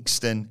 Eddie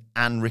Kingston,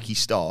 and Ricky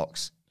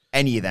Starks.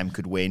 Any of them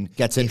could win.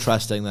 Gets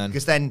interesting then.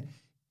 Because then,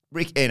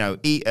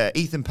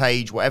 Ethan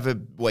Page, whatever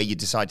way you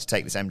decide to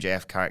take this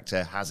MJF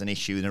character, has an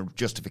issue and a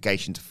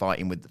justification to fight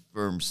him with the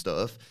firm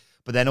stuff.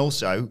 But then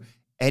also,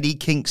 Eddie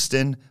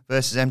Kingston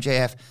versus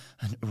MJF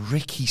and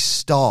Ricky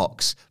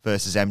Starks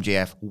versus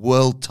MJF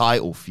world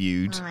title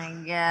feud. Oh, my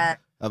God.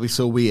 That'd be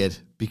so weird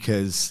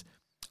because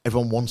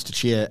everyone wants to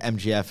cheer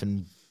MJF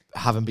and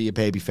have him be a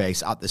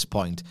babyface at this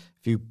point.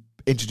 If you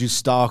introduce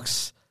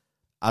Starks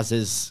as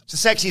his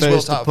it's the sexiest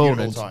world title feud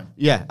of all time.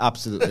 Yeah,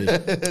 absolutely.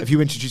 If you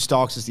introduce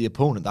Starks as the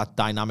opponent, that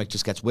dynamic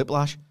just gets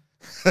whiplash.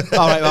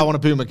 All right, I want to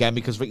boom again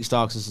because Ricky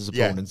Starks is his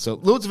opponent. Yeah. So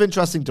loads of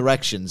interesting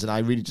directions, and I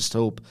really just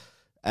hope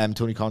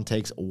Tony Khan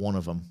takes one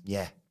of them.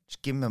 Yeah,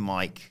 just give him a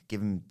mic,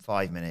 give him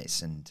 5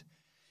 minutes, and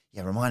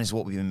remind us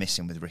what we've been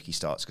missing with Ricky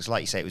Starks. Because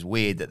like you say, it was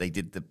weird that they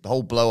did the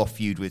whole blow-off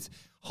feud with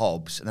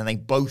Hobbs, and then they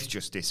both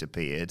just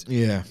disappeared.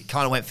 Yeah. It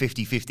kind of went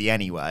 50-50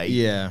 anyway.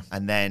 Yeah.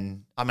 And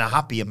then, I'm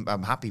happy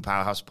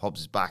Powerhouse Hobbs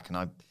is back,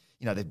 and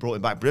they brought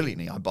him back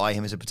brilliantly. I buy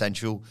him as a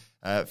potential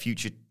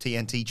future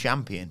TNT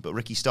champion. But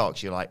Ricky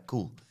Starks, you're like,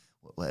 cool,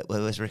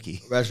 where's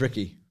Ricky? Where's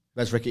Ricky?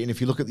 And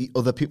if you look at the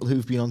other people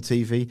who've been on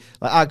TV,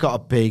 I got a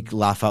big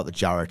laugh out the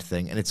Jarrett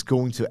thing, and it's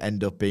going to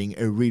end up being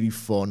a really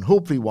fun,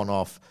 hopefully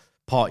one-off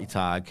party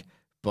tag,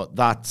 but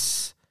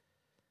that's,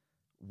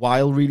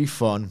 while really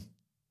fun,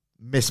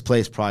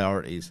 misplaced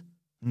priorities.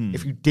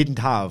 If you didn't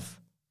have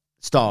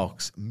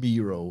Starks,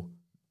 Miro,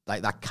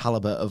 that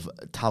caliber of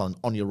talent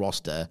on your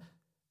roster,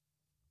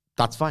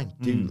 that's fine.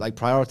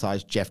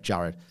 Prioritize Jeff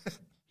Jarrett.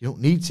 You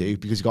don't need to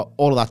because you've got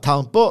all of that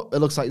talent, but it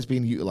looks like it's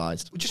being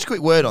utilised. Well, just a quick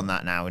word on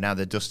that now. Now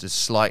the dust has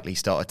slightly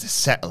started to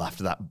settle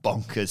after that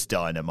bonkers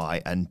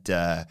Dynamite. And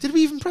did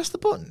we even press the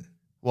button?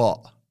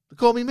 What? The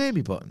Call Me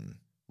Maybe button.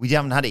 We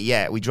haven't had it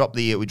yet. We dropped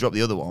the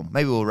other one.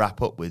 Maybe we'll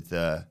wrap up with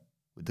the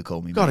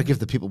Call Me. Got to give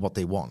the people what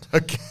they want.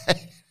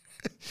 Okay.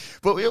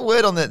 But we got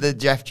word on the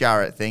Jeff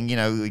Jarrett thing.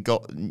 We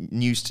got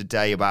news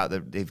today about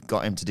they've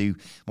got him to do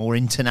more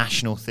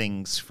international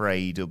things for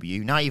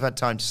AEW. Now you've had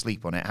time to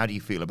sleep on it. How do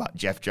you feel about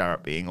Jeff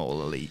Jarrett being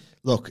all elite?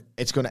 Look,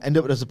 it's going to end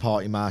up as a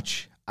party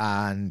match,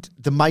 and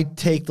they might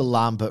take the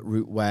Lambert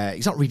route where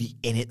he's not really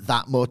in it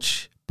that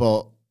much,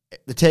 but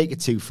they take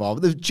it too far.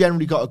 But they've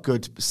generally got a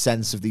good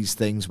sense of these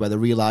things where they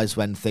realise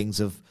when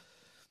things of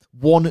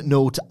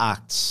one-note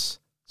acts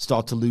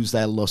start to lose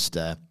their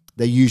luster,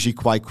 they're usually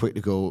quite quick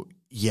to go,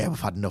 yeah, we've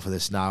had enough of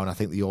this now, and I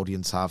think the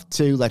audience have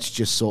too. Let's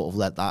just sort of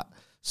let that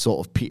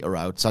sort of peter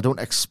out. So I don't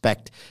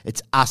expect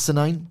it's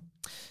asinine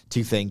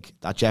to think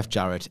that Jeff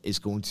Jarrett is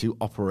going to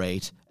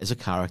operate as a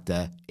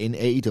character in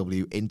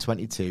AEW in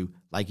 22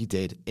 like he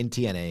did in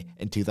TNA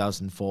in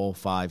 2004,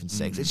 5, and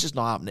 6. It's just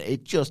not happening.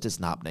 It just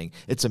isn't happening.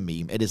 It's a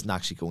meme. It isn't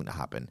actually going to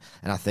happen.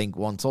 And I think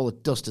once all the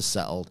dust is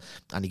settled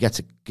and he gets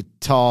a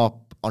guitar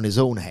on his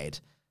own head,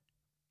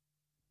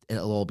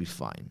 it'll all be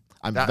fine.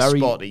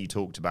 Spot that you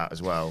talked about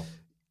as well.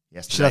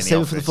 Should I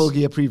save it for the Full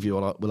Gear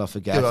preview, or will I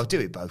forget? I'll do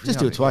it both. Just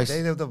do it twice.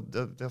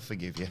 They'll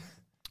forgive you.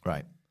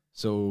 Right.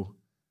 So,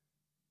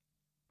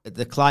 at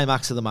the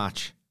climax of the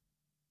match,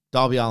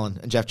 Darby Allin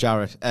and Jeff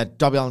Jarrett,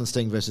 Darby Allin and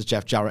Sting versus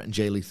Jeff Jarrett and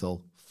Jay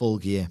Lethal, Full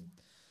Gear.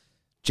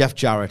 Jeff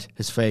Jarrett,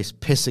 his face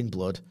pissing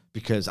blood,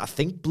 because I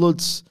think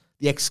blood's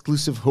the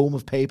exclusive home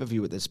of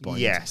pay-per-view at this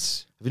point.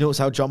 Yes. Have you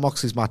noticed how John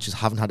Moxley's matches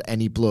haven't had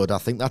any blood? I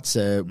think that's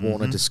a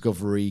Warner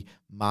Discovery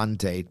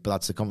mandate, but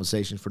that's a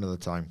conversation for another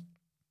time.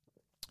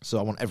 So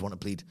I want everyone to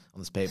bleed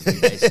on this pay-per-view,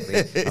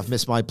 basically. I've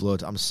missed my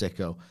blood. I'm a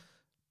sicko.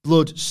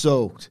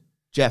 Blood-soaked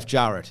Jeff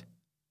Jarrett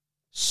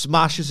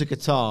smashes a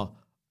guitar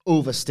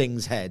over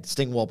Sting's head.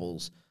 Sting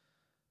wobbles.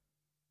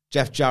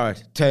 Jeff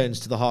Jarrett turns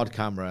to the hard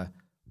camera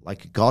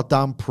like a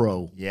goddamn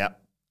pro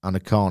and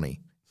a carny.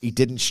 He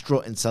didn't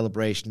strut in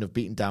celebration of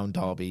beating down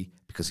Darby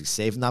because he's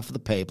saving that for the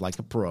pape like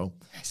a pro.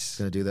 Yes. He's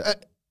going to do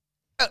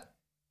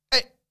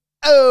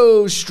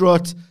the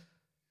strut.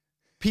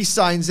 Peace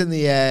signs in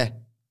the air.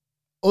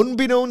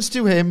 Unbeknownst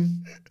to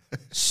him,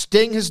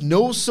 Sting has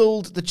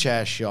no-sold the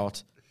chair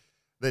shot.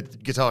 The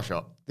guitar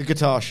shot. The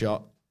guitar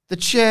shot. The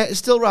chair is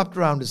still wrapped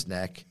around his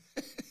neck.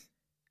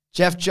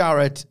 Jeff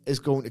Jarrett is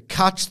going to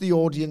catch the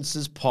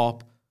audience's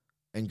pop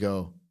and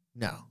go,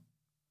 no,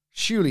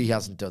 surely he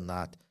hasn't done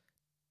that.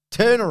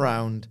 Turn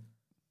around.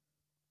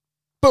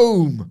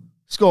 Boom.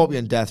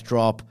 Scorpion death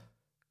drop.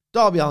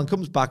 Darby Allin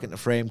comes back into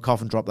frame.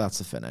 Coffin drop. That's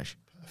the finish.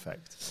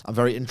 Perfect. I'm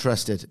very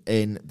interested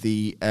in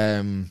the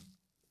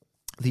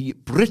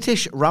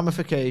British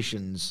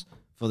ramifications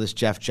for this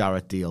Jeff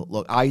Jarrett deal.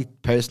 Look, I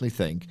personally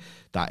think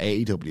that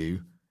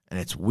AEW, and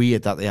it's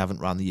weird that they haven't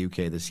ran the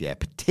UK this year,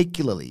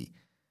 particularly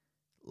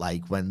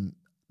like when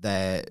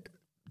their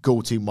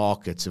go-to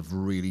markets have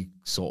really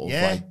sort of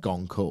like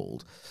gone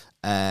cold.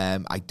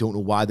 I don't know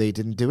why they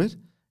didn't do it.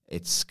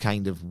 It's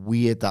kind of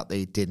weird that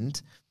they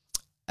didn't.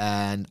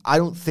 And I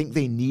don't think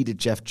they needed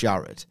Jeff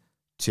Jarrett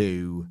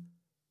to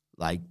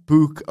like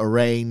book,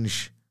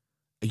 arrange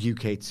a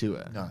UK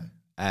tour. No.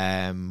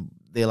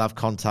 They'll have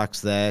contacts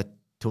there.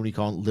 Tony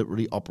Khan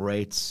literally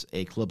operates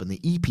a club in the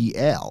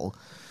EPL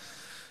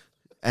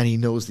and he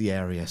knows the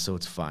area, so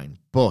it's fine.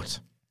 But,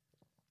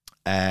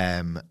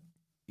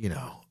 you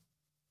know,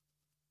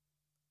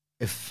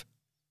 if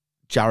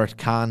Jarrett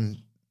can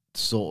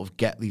sort of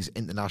get these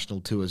international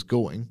tours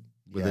going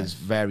with his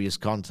various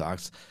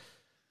contacts,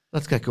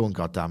 let's get going,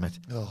 goddammit.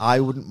 I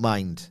wouldn't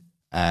mind.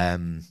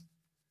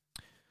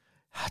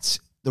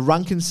 The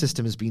ranking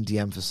system has been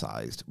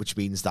de-emphasized, which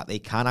means that they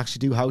can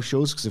actually do house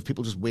shows, because if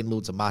people just win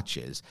loads of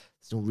matches,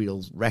 there's no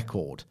real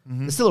record.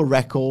 There's still a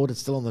record,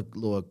 it's still on the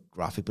lower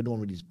graphic, but no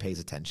one really pays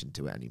attention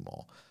to it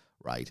anymore,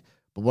 right?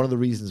 But one of the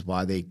reasons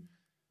why they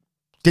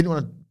didn't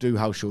want to do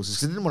house shows is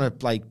because they didn't want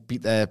to like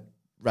beat their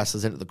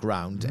wrestlers into the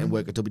ground and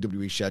work a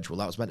WWE schedule.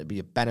 That was meant to be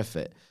a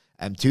benefit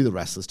to the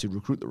wrestlers, to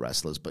recruit the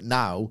wrestlers. But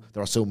now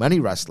there are so many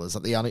wrestlers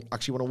that they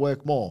actually want to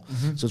work more.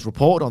 So it's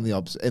reported on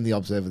in the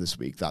Observer this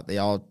week that they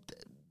are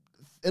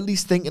at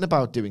least thinking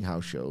about doing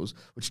house shows,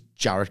 which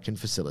Jarrett can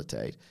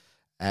facilitate.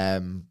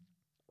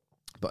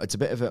 But it's a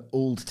bit of an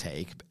old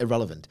take,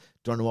 irrelevant.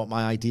 Don't know what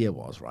my idea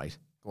was, right?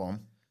 Go on.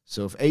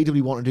 So if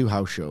AEW want to do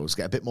house shows,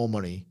 get a bit more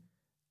money,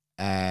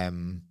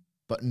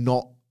 but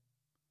not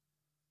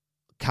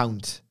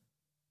count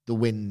the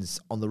wins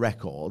on the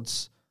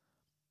records,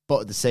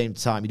 but at the same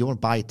time, you don't want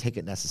to buy a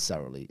ticket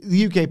necessarily.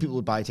 The UK people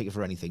would buy a ticket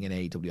for anything in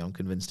AEW, I'm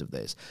convinced of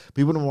this. But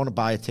you wouldn't want to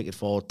buy a ticket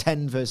for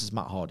 10 versus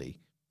Matt Hardy.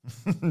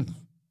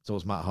 So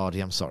it's Matt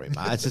Hardy. I'm sorry,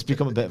 Matt. It's just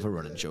become a bit of a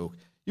running joke.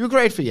 You were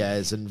great for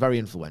years and very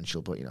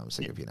influential, but, you know, I'm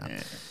sick of you now.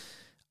 Yeah.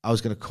 I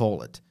was going to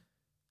call it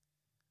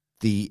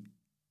the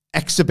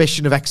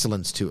Exhibition of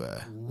Excellence Tour,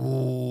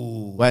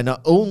 where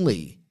not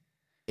only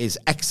is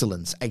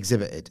excellence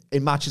exhibited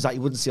in matches that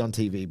you wouldn't see on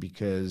TV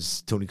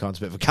because Tony Khan's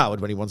a bit of a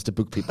coward when he wants to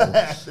book people.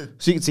 So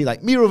you can see,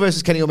 like, Miro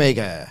versus Kenny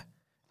Omega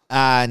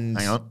and...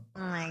 Hang on. Oh,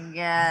 my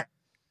God.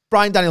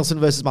 Bryan Danielson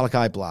versus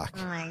Malachi Black.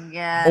 Oh, my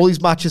God. All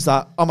these matches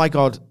that, oh, my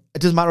God... It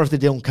doesn't matter if they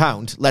don't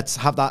count. Let's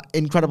have that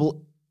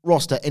incredible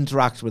roster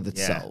interact with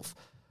itself.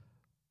 Yeah.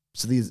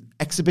 So these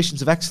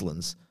exhibitions of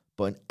excellence,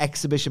 but in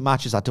exhibition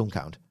matches that don't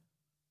count.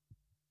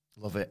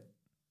 Love it.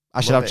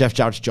 I should have Jeff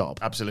Jarrett's job.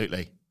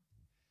 Absolutely.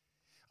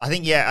 I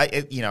think,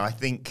 I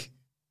think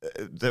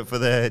for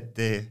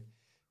the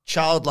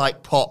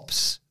childlike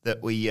pops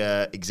that we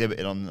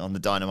exhibited on the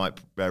Dynamite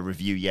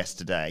review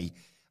yesterday,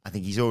 I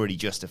think he's already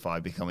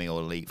justified becoming All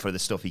Elite for the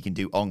stuff he can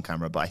do on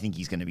camera, but I do think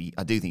he's going to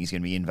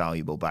be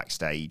invaluable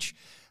backstage.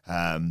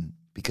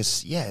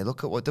 Because,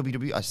 look at what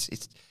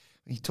WWE...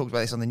 He talked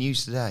about this on the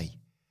news today.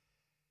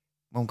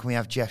 When can we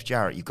have Jeff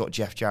Jarrett? You've got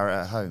Jeff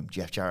Jarrett at home.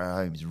 Jeff Jarrett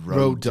at home is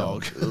Road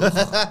Dogg. He's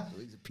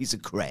a piece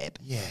of crap.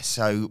 Yeah,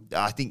 so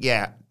I think,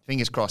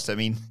 fingers crossed. I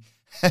mean,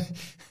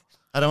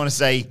 I don't want to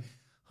say...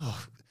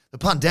 the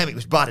pandemic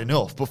was bad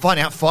enough, but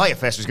finding out Fyre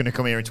Fest was going to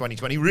come here in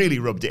 2020 really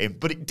rubbed it in.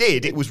 But it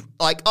did. It was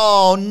like,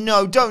 oh,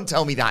 no, don't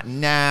tell me that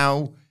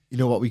now. You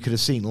know what we could have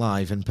seen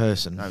live in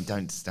person? No,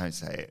 don't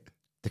say it.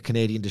 The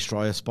Canadian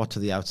Destroyer spot to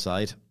the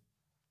outside.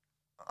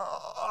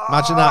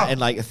 Imagine that in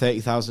like a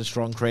 30,000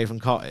 strong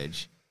Craven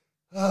Cottage.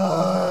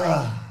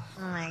 Yeah.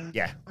 Oh my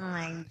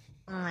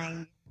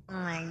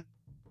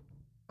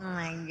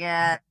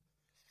God.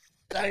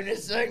 Don't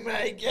sing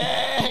me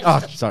again. Oh,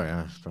 sorry,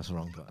 I pressed the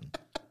wrong button.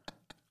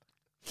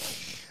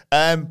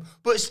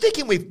 But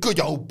sticking with good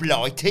old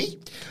Blighty,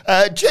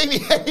 Jamie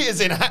Hayter's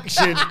in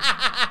action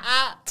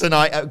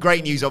tonight.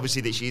 Great news,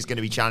 obviously, that she's going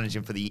to be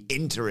challenging for the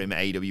interim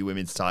AEW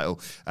Women's title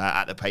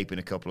at the Pape in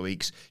a couple of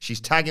weeks. She's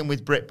tagging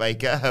with Britt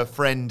Baker, her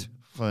friend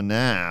for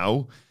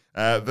now,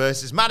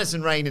 versus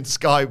Madison Rayne and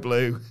Sky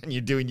Blue, and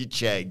you're doing your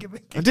chair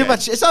gimmick.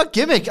 It's our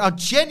gimmick. I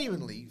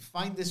genuinely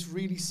find this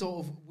really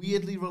sort of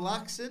weirdly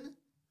relaxing.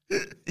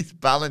 He's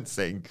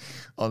balancing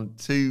on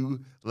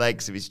two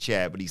legs of his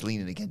chair, but he's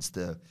leaning against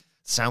the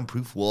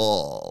soundproof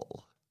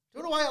wall. Do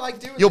you know why I like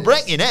doing You'll this?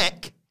 break your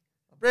neck.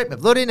 I'll break my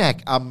bloody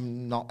neck.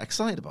 I'm not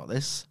excited about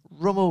this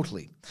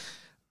remotely.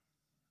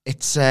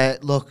 It's,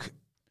 look,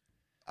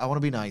 I want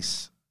to be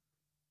nice.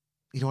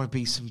 You don't want to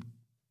be some,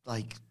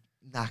 like,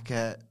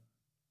 knacker,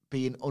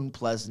 being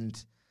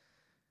unpleasant,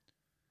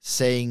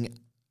 saying,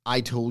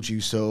 I told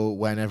you so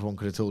when everyone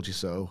could have told you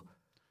so.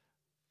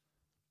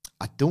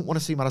 I don't want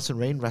to see Madison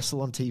Rayne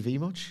wrestle on TV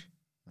much.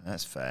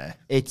 That's fair.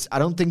 I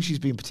don't think she's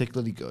been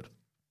particularly good.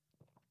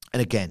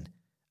 And again,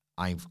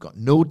 I've got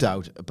no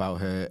doubt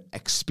about her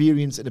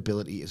experience and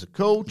ability as a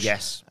coach.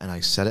 Yes. And I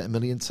said it a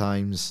million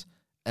times,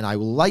 and I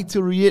will like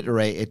to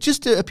reiterate it,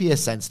 just to appear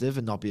sensitive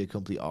and not be a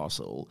complete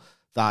arsehole,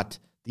 that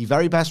the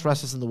very best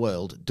wrestlers in the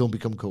world don't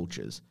become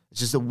coaches.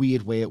 It's just a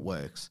weird way it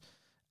works.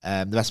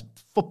 The best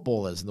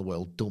footballers in the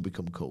world don't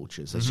become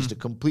coaches. It's just a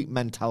complete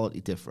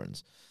mentality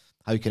difference.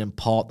 How you can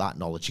impart that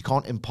knowledge. You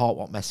can't impart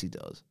what Messi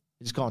does.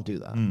 You just can't do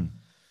that.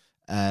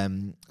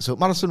 So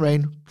Madison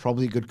Rayne,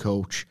 probably a good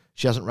coach.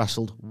 She hasn't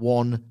wrestled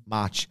one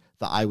match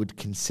that I would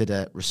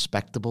consider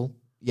respectable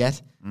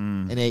yet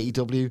in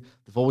AEW.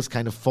 They've always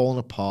kind of fallen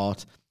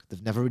apart.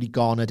 They've never really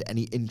garnered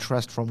any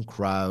interest from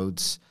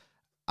crowds.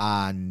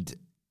 And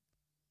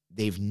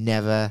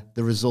the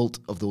result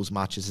of those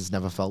matches has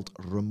never felt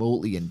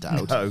remotely in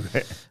doubt. No.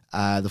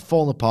 They've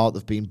fallen apart.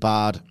 They've been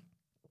bad.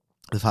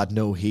 They've had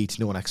no heat.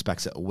 No one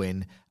expects it to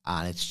win.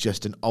 And it's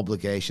just an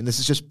obligation. This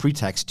is just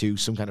pretext to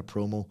some kind of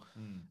promo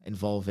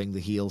involving the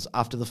heels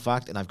after the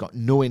fact. And I've got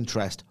no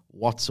interest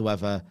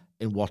whatsoever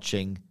in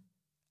watching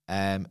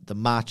the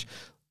match.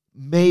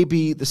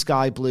 Maybe the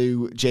Sky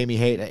Blue, Jamie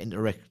Hayter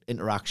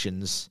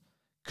interactions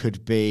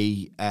could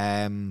be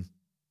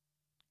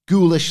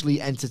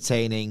ghoulishly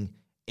entertaining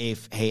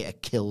if Hayter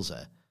kills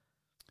her.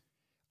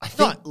 I think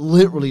Not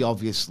literally,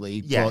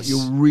 obviously, Yes. but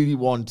you really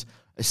want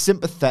a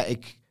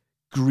sympathetic,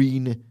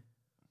 green,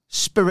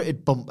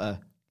 spirited bumper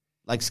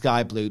like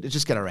Sky Blue to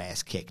just get her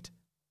ass kicked.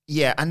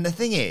 Yeah, and the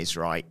thing is,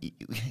 right,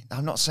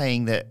 I'm not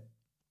saying that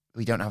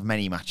we don't have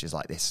many matches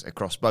like this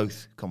across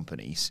both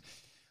companies,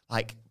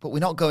 but we're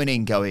not going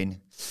in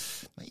going,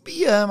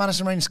 maybe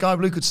Madison Rayne and Sky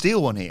Blue could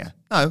steal one here.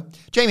 No,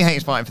 Jamie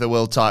Hayter's fighting for the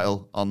world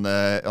title on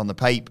the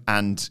Pape,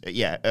 and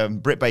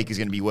Britt Baker's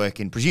going to be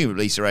working,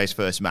 presumably, Saraya's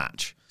first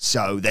match,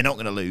 so they're not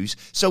going to lose.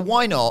 So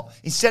why not,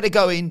 instead of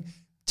going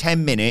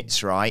 10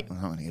 minutes, right, we're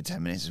not going to get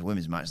 10 minutes, it's a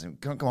women's match, so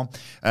come on,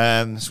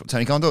 that's what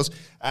Tony Khan does,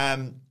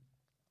 And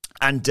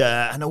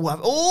Madison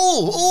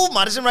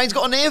Rayne's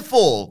got an ear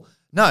fall.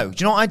 No, do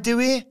you know what I'd do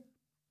here?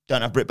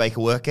 Don't have Britt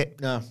Baker work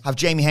it. No. Have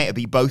Jamie Hayter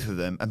beat both of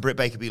them, and Britt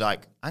Baker be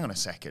like, hang on a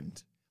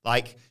second.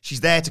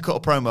 She's there to cut a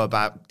promo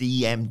about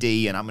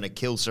DMD, and I'm going to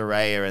kill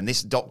Saraya, and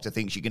this doctor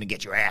thinks you're going to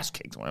get your ass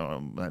kicked.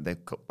 Well,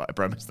 they've cut better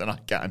promos than I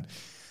can.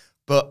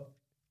 But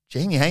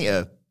Jamie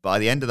Hayter, by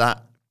the end of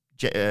that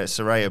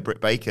Saraya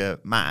Britt Baker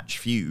match,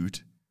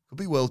 feud, could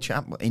be world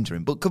champion,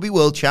 interim, but could be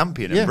world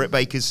champion. And Britt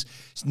Baker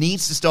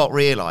needs to start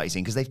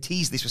realising, because they've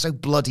teased this for so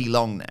bloody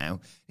long now,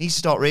 needs to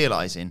start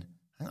realising,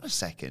 hang on a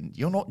second,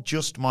 you're not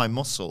just my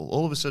muscle.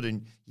 All of a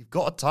sudden, you've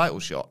got a title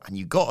shot and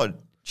you've got a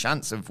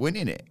chance of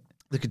winning it.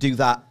 They could do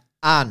that,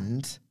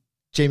 and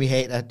Jamie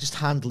Hayter just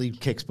handily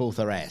kicks both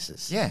her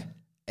asses. Yeah.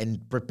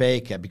 And Britt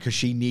Baker, because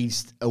she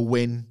needs a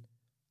win,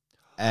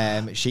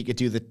 she could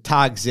do the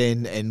tags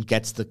in and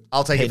gets the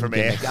I'll take it pin from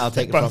gimmick. here. I'll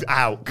take it Both from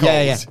out, cold.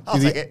 Yeah. I'll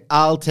take it.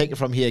 I'll take it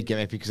from here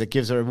gimmick, because it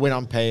gives her a win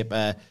on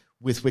paper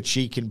with which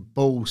she can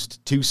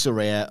boast to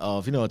Saraya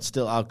of, it's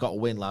still, I've got a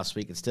win last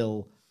week. It's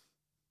still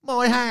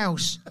my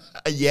house.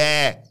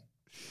 Yeah.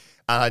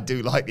 And I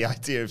do like the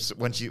idea of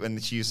when she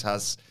just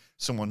has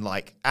someone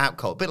out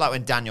cold. A bit like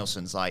when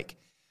Danielson's like,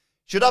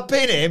 should I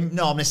pin him?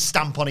 No, I'm going to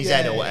stamp on his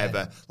head or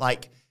whatever.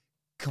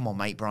 Come on,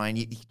 mate, Brian,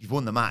 you've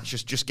won the match.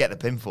 Just get the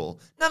pinfall.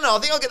 No, I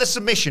think I'll get the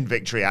submission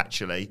victory,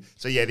 actually.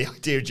 So, yeah, the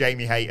idea of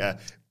Jamie Hayter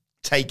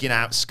taking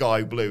out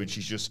Sky Blue and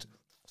she's just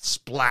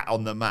splat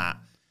on the mat.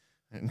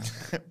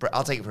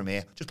 I'll take it from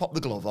here. Just pop the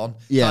glove on.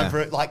 Yeah. Time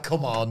for it.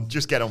 Come on,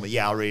 just get on with it.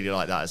 Yeah, I really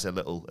like that as a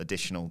little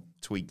additional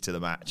tweak to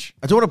the match.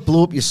 I don't want to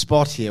blow up your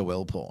spot here,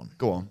 Will Porn.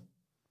 Go on.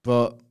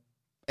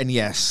 And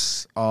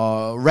yes,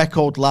 our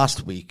record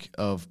last week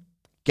of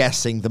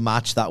guessing the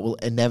match that will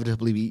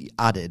inevitably be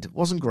added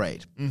wasn't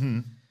great.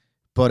 Mm-hmm.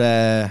 But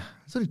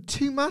there's only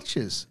 2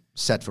 matches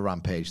set for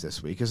Rampage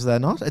this week, is there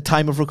not? At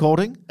time of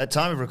recording? At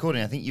time of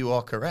recording, I think you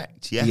are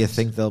correct, yes. Do you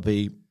think there'll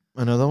be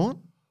another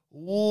one?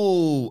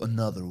 Ooh,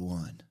 another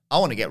one. I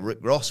want to get Rick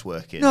Ross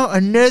working. No,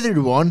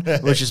 another one,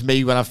 which is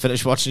me when I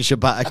finish watching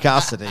Shibata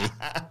Cassidy.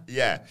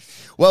 Yeah.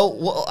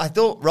 Well, I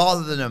thought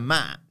rather than a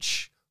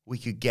match, we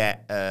could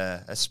get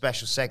a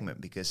special segment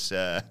because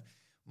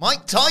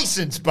Mike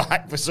Tyson's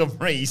back for some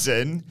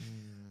reason.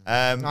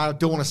 I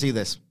don't want to see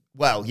this.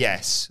 Well,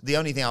 yes. The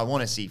only thing I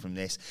want to see from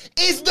this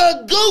is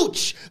the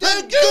Gooch.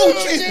 The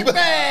Gooch is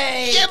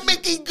back. Yeah,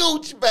 Mickey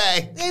Gooch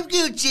back. The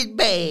Gooch is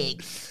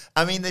back.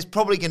 I mean, there's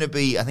probably going to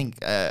be, I think,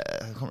 I can't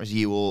remember if it was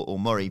you or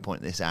Murray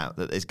pointed this out,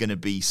 that there's going to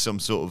be some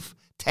sort of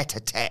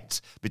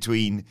tete-a-tete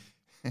between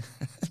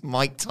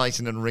Mike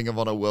Tyson and Ring of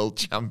Honor World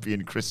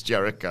Champion Chris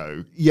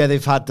Jericho. Yeah,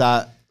 they've had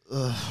that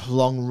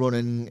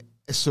long-running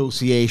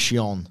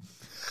association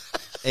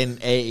in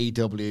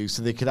AEW,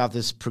 so they could have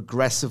this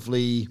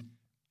progressively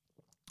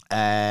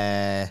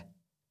feisty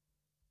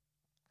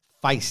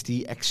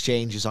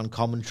exchanges on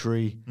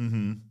commentary,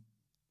 and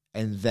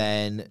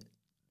then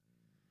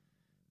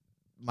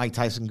Mike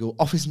Tyson go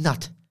off his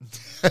nut,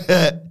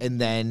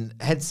 and then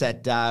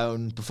headset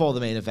down before the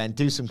main event,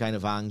 do some kind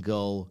of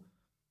angle,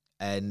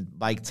 and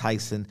Mike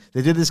Tyson.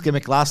 They did this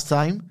gimmick last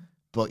time,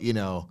 but you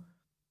know,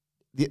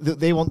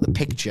 they want the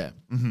picture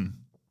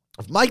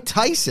of Mike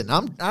Tyson.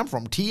 I'm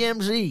from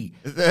TMZ.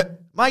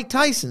 Mike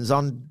Tyson's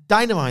on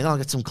Dynamite. I'll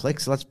get some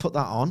clicks. So let's put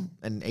that on.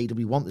 And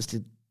AEW want this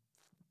to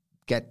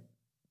get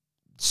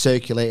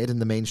circulated in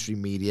the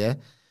mainstream media.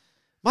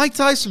 Mike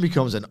Tyson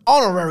becomes an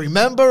honorary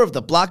member of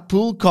the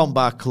Blackpool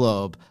Combat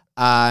Club.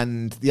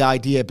 And the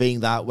idea being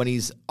that when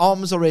his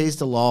arms are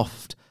raised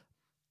aloft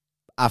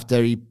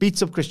after he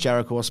beats up Chris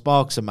Jericho or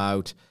sparks him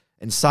out,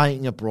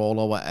 inciting a brawl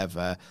or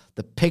whatever,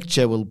 the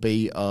picture will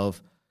be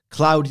of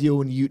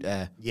Claudio and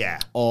Yuta,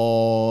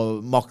 or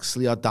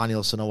Moxley or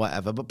Danielson or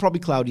whatever, but probably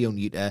Claudio and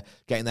Yuta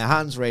getting their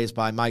hands raised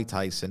by Mike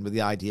Tyson, with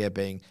the idea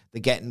being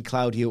they're getting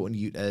Claudio and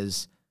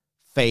Yuta's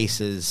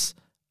faces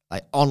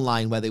like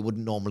online where they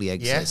wouldn't normally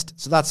exist.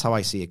 So that's how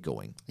I see it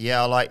going.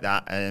 Yeah, I like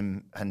that.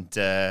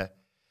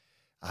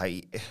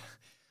 I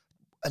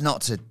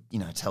not to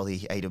tell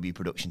the AW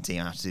production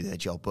team how to do their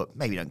job, but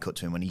maybe don't cut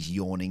to him when he's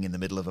yawning in the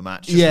middle of a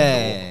match.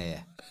 Yeah.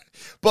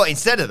 But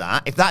instead of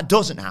that, if that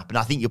doesn't happen,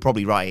 I think you're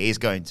probably right, it is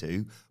going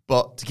to.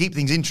 But to keep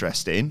things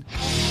interesting...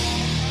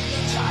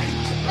 It's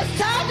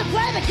time to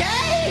play the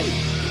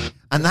game!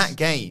 And that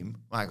game,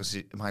 Michael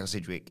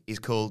Sidgwick, is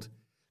called...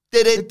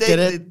 Sorry, you do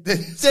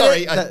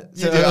it. I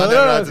don't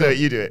know how to do it.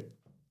 You do it.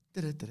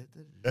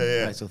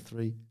 Right, so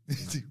 3,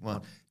 2,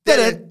 1.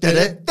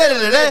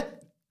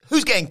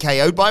 Who's getting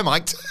KO'd by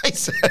Mike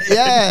Tyson?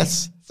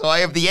 Yes. So I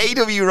have the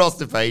AW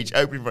roster page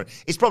open in front.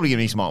 It's probably going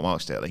to be Smart Mark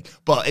Sterling.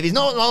 But if it's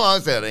not Smart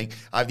Mark Sterling,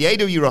 I have the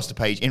AW roster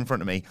page in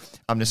front of me.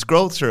 I'm going to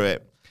scroll through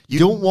it. You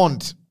don't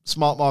want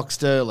Smart Mark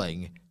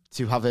Sterling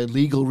to have a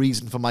legal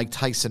reason for Mike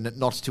Tyson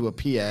not to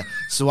appear.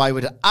 So I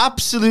would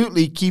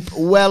absolutely keep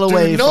well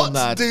away from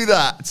that. Do not do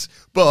that.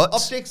 But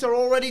optics are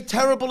already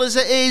terrible as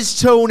it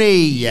is,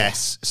 Tony.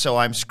 Yes. So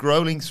I'm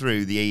scrolling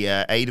through the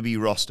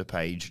AW roster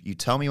page. You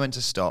tell me when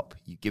to stop.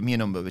 You give me a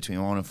number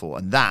between 1 and 4.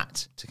 And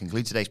that, to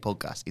conclude today's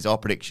podcast, is our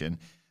prediction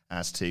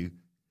as to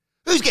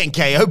who's getting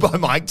KO'd by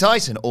Mike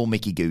Tyson or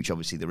Mickey Gooch,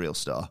 obviously the real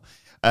star.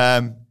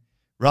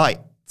 Right.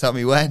 Tell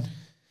me when.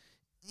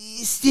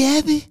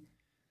 Stabby.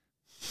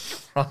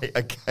 Right,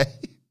 okay.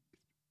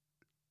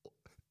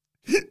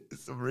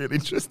 Some real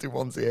interesting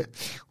ones here.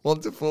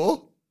 1 to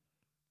 4.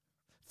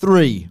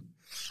 3.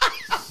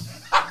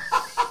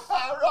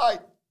 Right.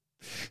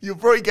 You'll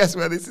probably guess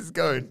where this is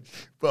going.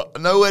 But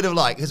no word of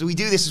lie, because we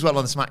do this as well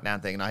on the SmackDown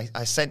thing, and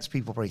I sense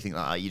people probably think,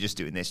 you're just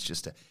doing this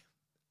just to...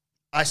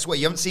 I swear,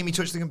 you haven't seen me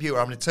touch the computer.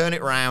 I'm going to turn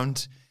it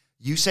around.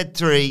 You said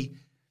 3.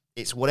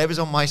 It's whatever's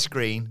on my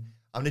screen.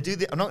 I'm not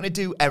going to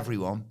do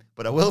everyone,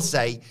 but I will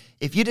say,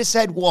 if you'd have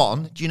said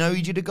 1, do you know who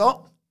you'd have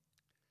got?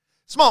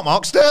 Smart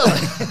Mark Sterling.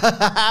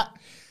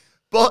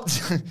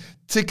 But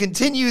to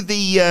continue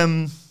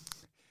the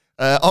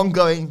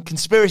ongoing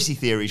conspiracy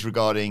theories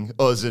regarding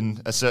us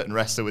and a certain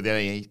wrestler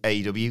within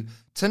AEW,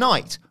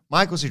 tonight,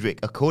 Michael Sidgwick,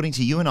 according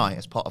to you and I,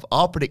 as part of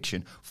our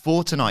prediction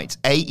for tonight's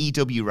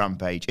AEW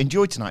Rampage,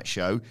 enjoy tonight's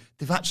show.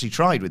 They've actually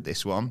tried with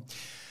this one.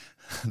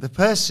 The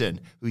person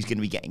who's going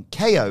to be getting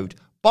KO'd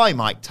by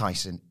Mike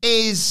Tyson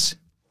is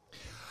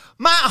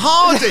Matt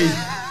Hardy.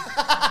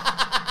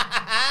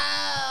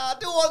 I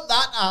don't want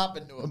that to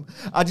happen to him.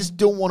 I just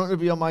don't want it to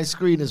be on my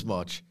screen as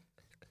much.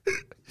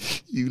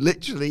 You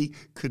literally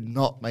could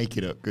not make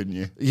it up, couldn't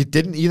you? You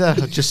didn't either.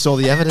 I just saw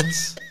the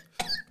evidence.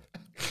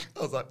 I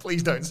was like,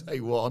 please don't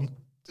say 1.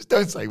 Just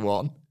don't say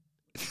 1.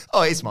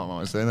 Oh, it's my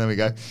moment, so there we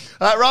go.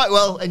 Right,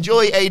 well,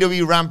 enjoy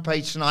AW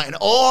Rampage tonight and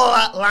All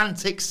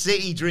Atlantic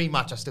City Dream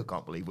Match. I still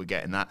can't believe we're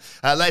getting that.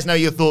 Let us know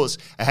your thoughts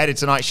ahead of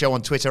tonight's show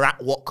on Twitter at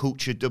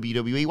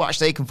WhatCultureWWE. Watch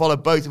there, you can follow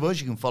both of us.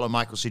 You can follow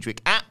Michael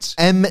Sidgwick at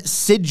M.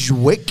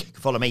 Sidgwick. You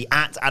can follow me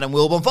at Adam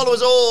Wilborn. Follow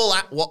us all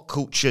at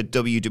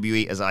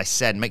WhatCultureWWE, as I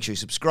said. Make sure you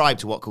subscribe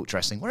to What Culture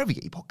Wrestling, wherever you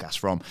get your podcasts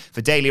from. For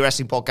daily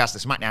wrestling podcasts, the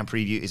SmackDown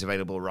preview is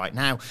available right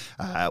now.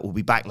 We'll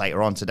be back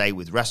later on today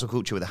with Wrestle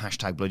Culture with a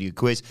hashtag Bloody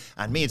Quiz.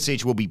 And me and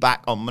Sidge will be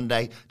back on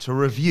Monday to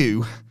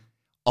review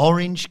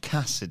Orange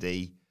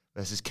Cassidy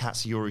versus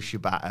Katsuyori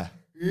Shibata.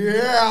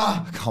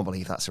 Yeah! I can't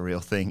believe that's a real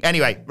thing.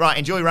 Anyway, right,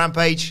 enjoy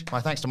Rampage.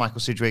 My thanks to Michael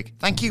Sidgwick.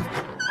 Thank you.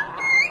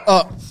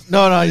 Oh,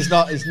 no, he's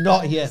not. He's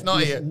not here. He's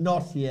not here.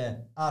 Not here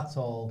at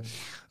all.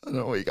 I don't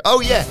know where you go.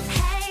 Oh, yeah.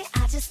 Hey,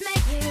 I just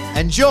met you.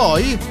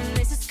 Enjoy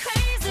This is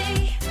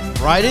crazy.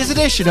 Friday's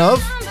edition of...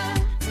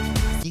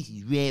 This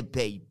is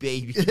Rampage,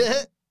 baby.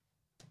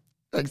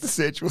 Thanks,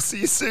 Sidge. We'll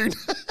see you soon.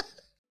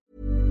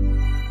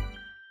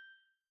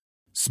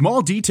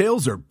 Small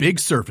details are big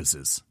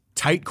surfaces.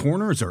 Tight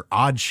corners are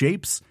odd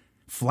shapes.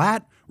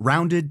 Flat,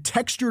 rounded,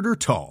 textured, or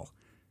tall.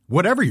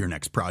 Whatever your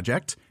next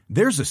project,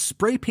 there's a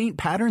spray paint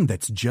pattern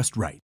that's just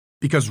right.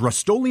 Because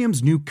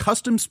Rust-Oleum's new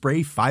Custom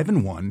Spray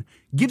 5-in-1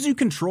 gives you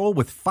control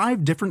with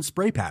 5 different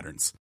spray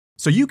patterns.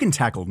 So you can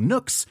tackle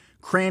nooks,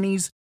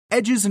 crannies,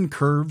 edges, and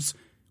curves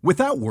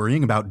without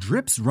worrying about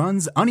drips,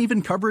 runs,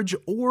 uneven coverage,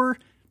 or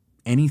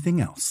anything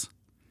else.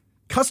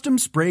 Custom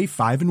Spray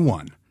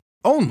 5-in-1.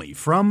 Only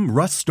from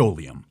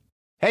Rust-Oleum.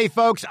 Hey,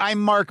 folks, I'm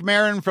Mark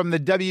Maron from the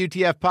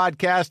WTF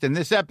Podcast, and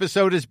this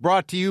episode is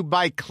brought to you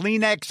by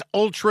Kleenex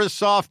Ultra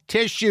Soft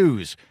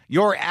Tissues,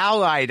 your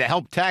ally to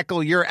help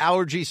tackle your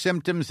allergy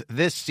symptoms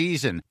this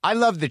season. I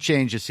love the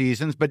change of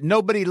seasons, but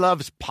nobody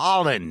loves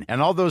pollen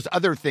and all those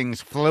other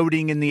things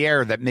floating in the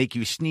air that make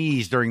you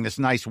sneeze during this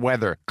nice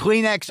weather.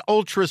 Kleenex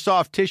Ultra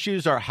Soft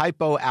Tissues are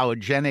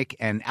hypoallergenic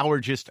and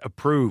allergist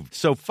approved,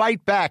 so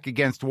fight back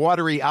against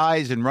watery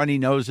eyes and runny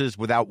noses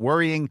without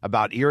worrying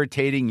about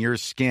irritating your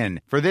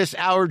skin. For this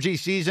allergy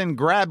season,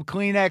 grab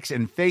Kleenex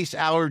and face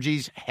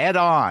allergies head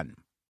on.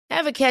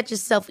 Ever catch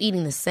yourself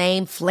eating the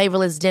same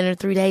flavorless dinner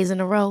 3 days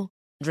in a row?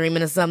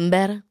 Dreaming of something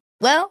better?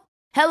 Well,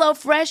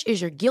 HelloFresh is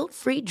your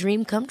guilt-free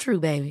dream come true,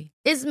 baby.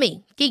 It's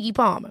me, Keke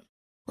Palmer.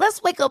 Let's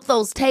wake up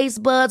those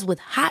taste buds with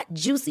hot,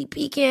 juicy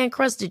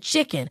pecan-crusted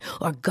chicken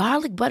or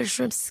garlic butter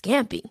shrimp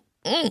scampi.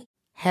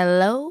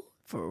 Hello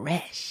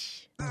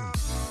Fresh.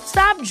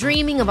 Stop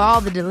dreaming of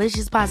all the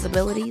delicious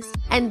possibilities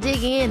and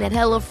dig in at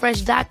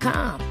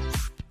HelloFresh.com.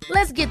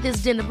 Let's get this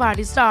dinner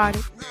party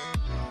started.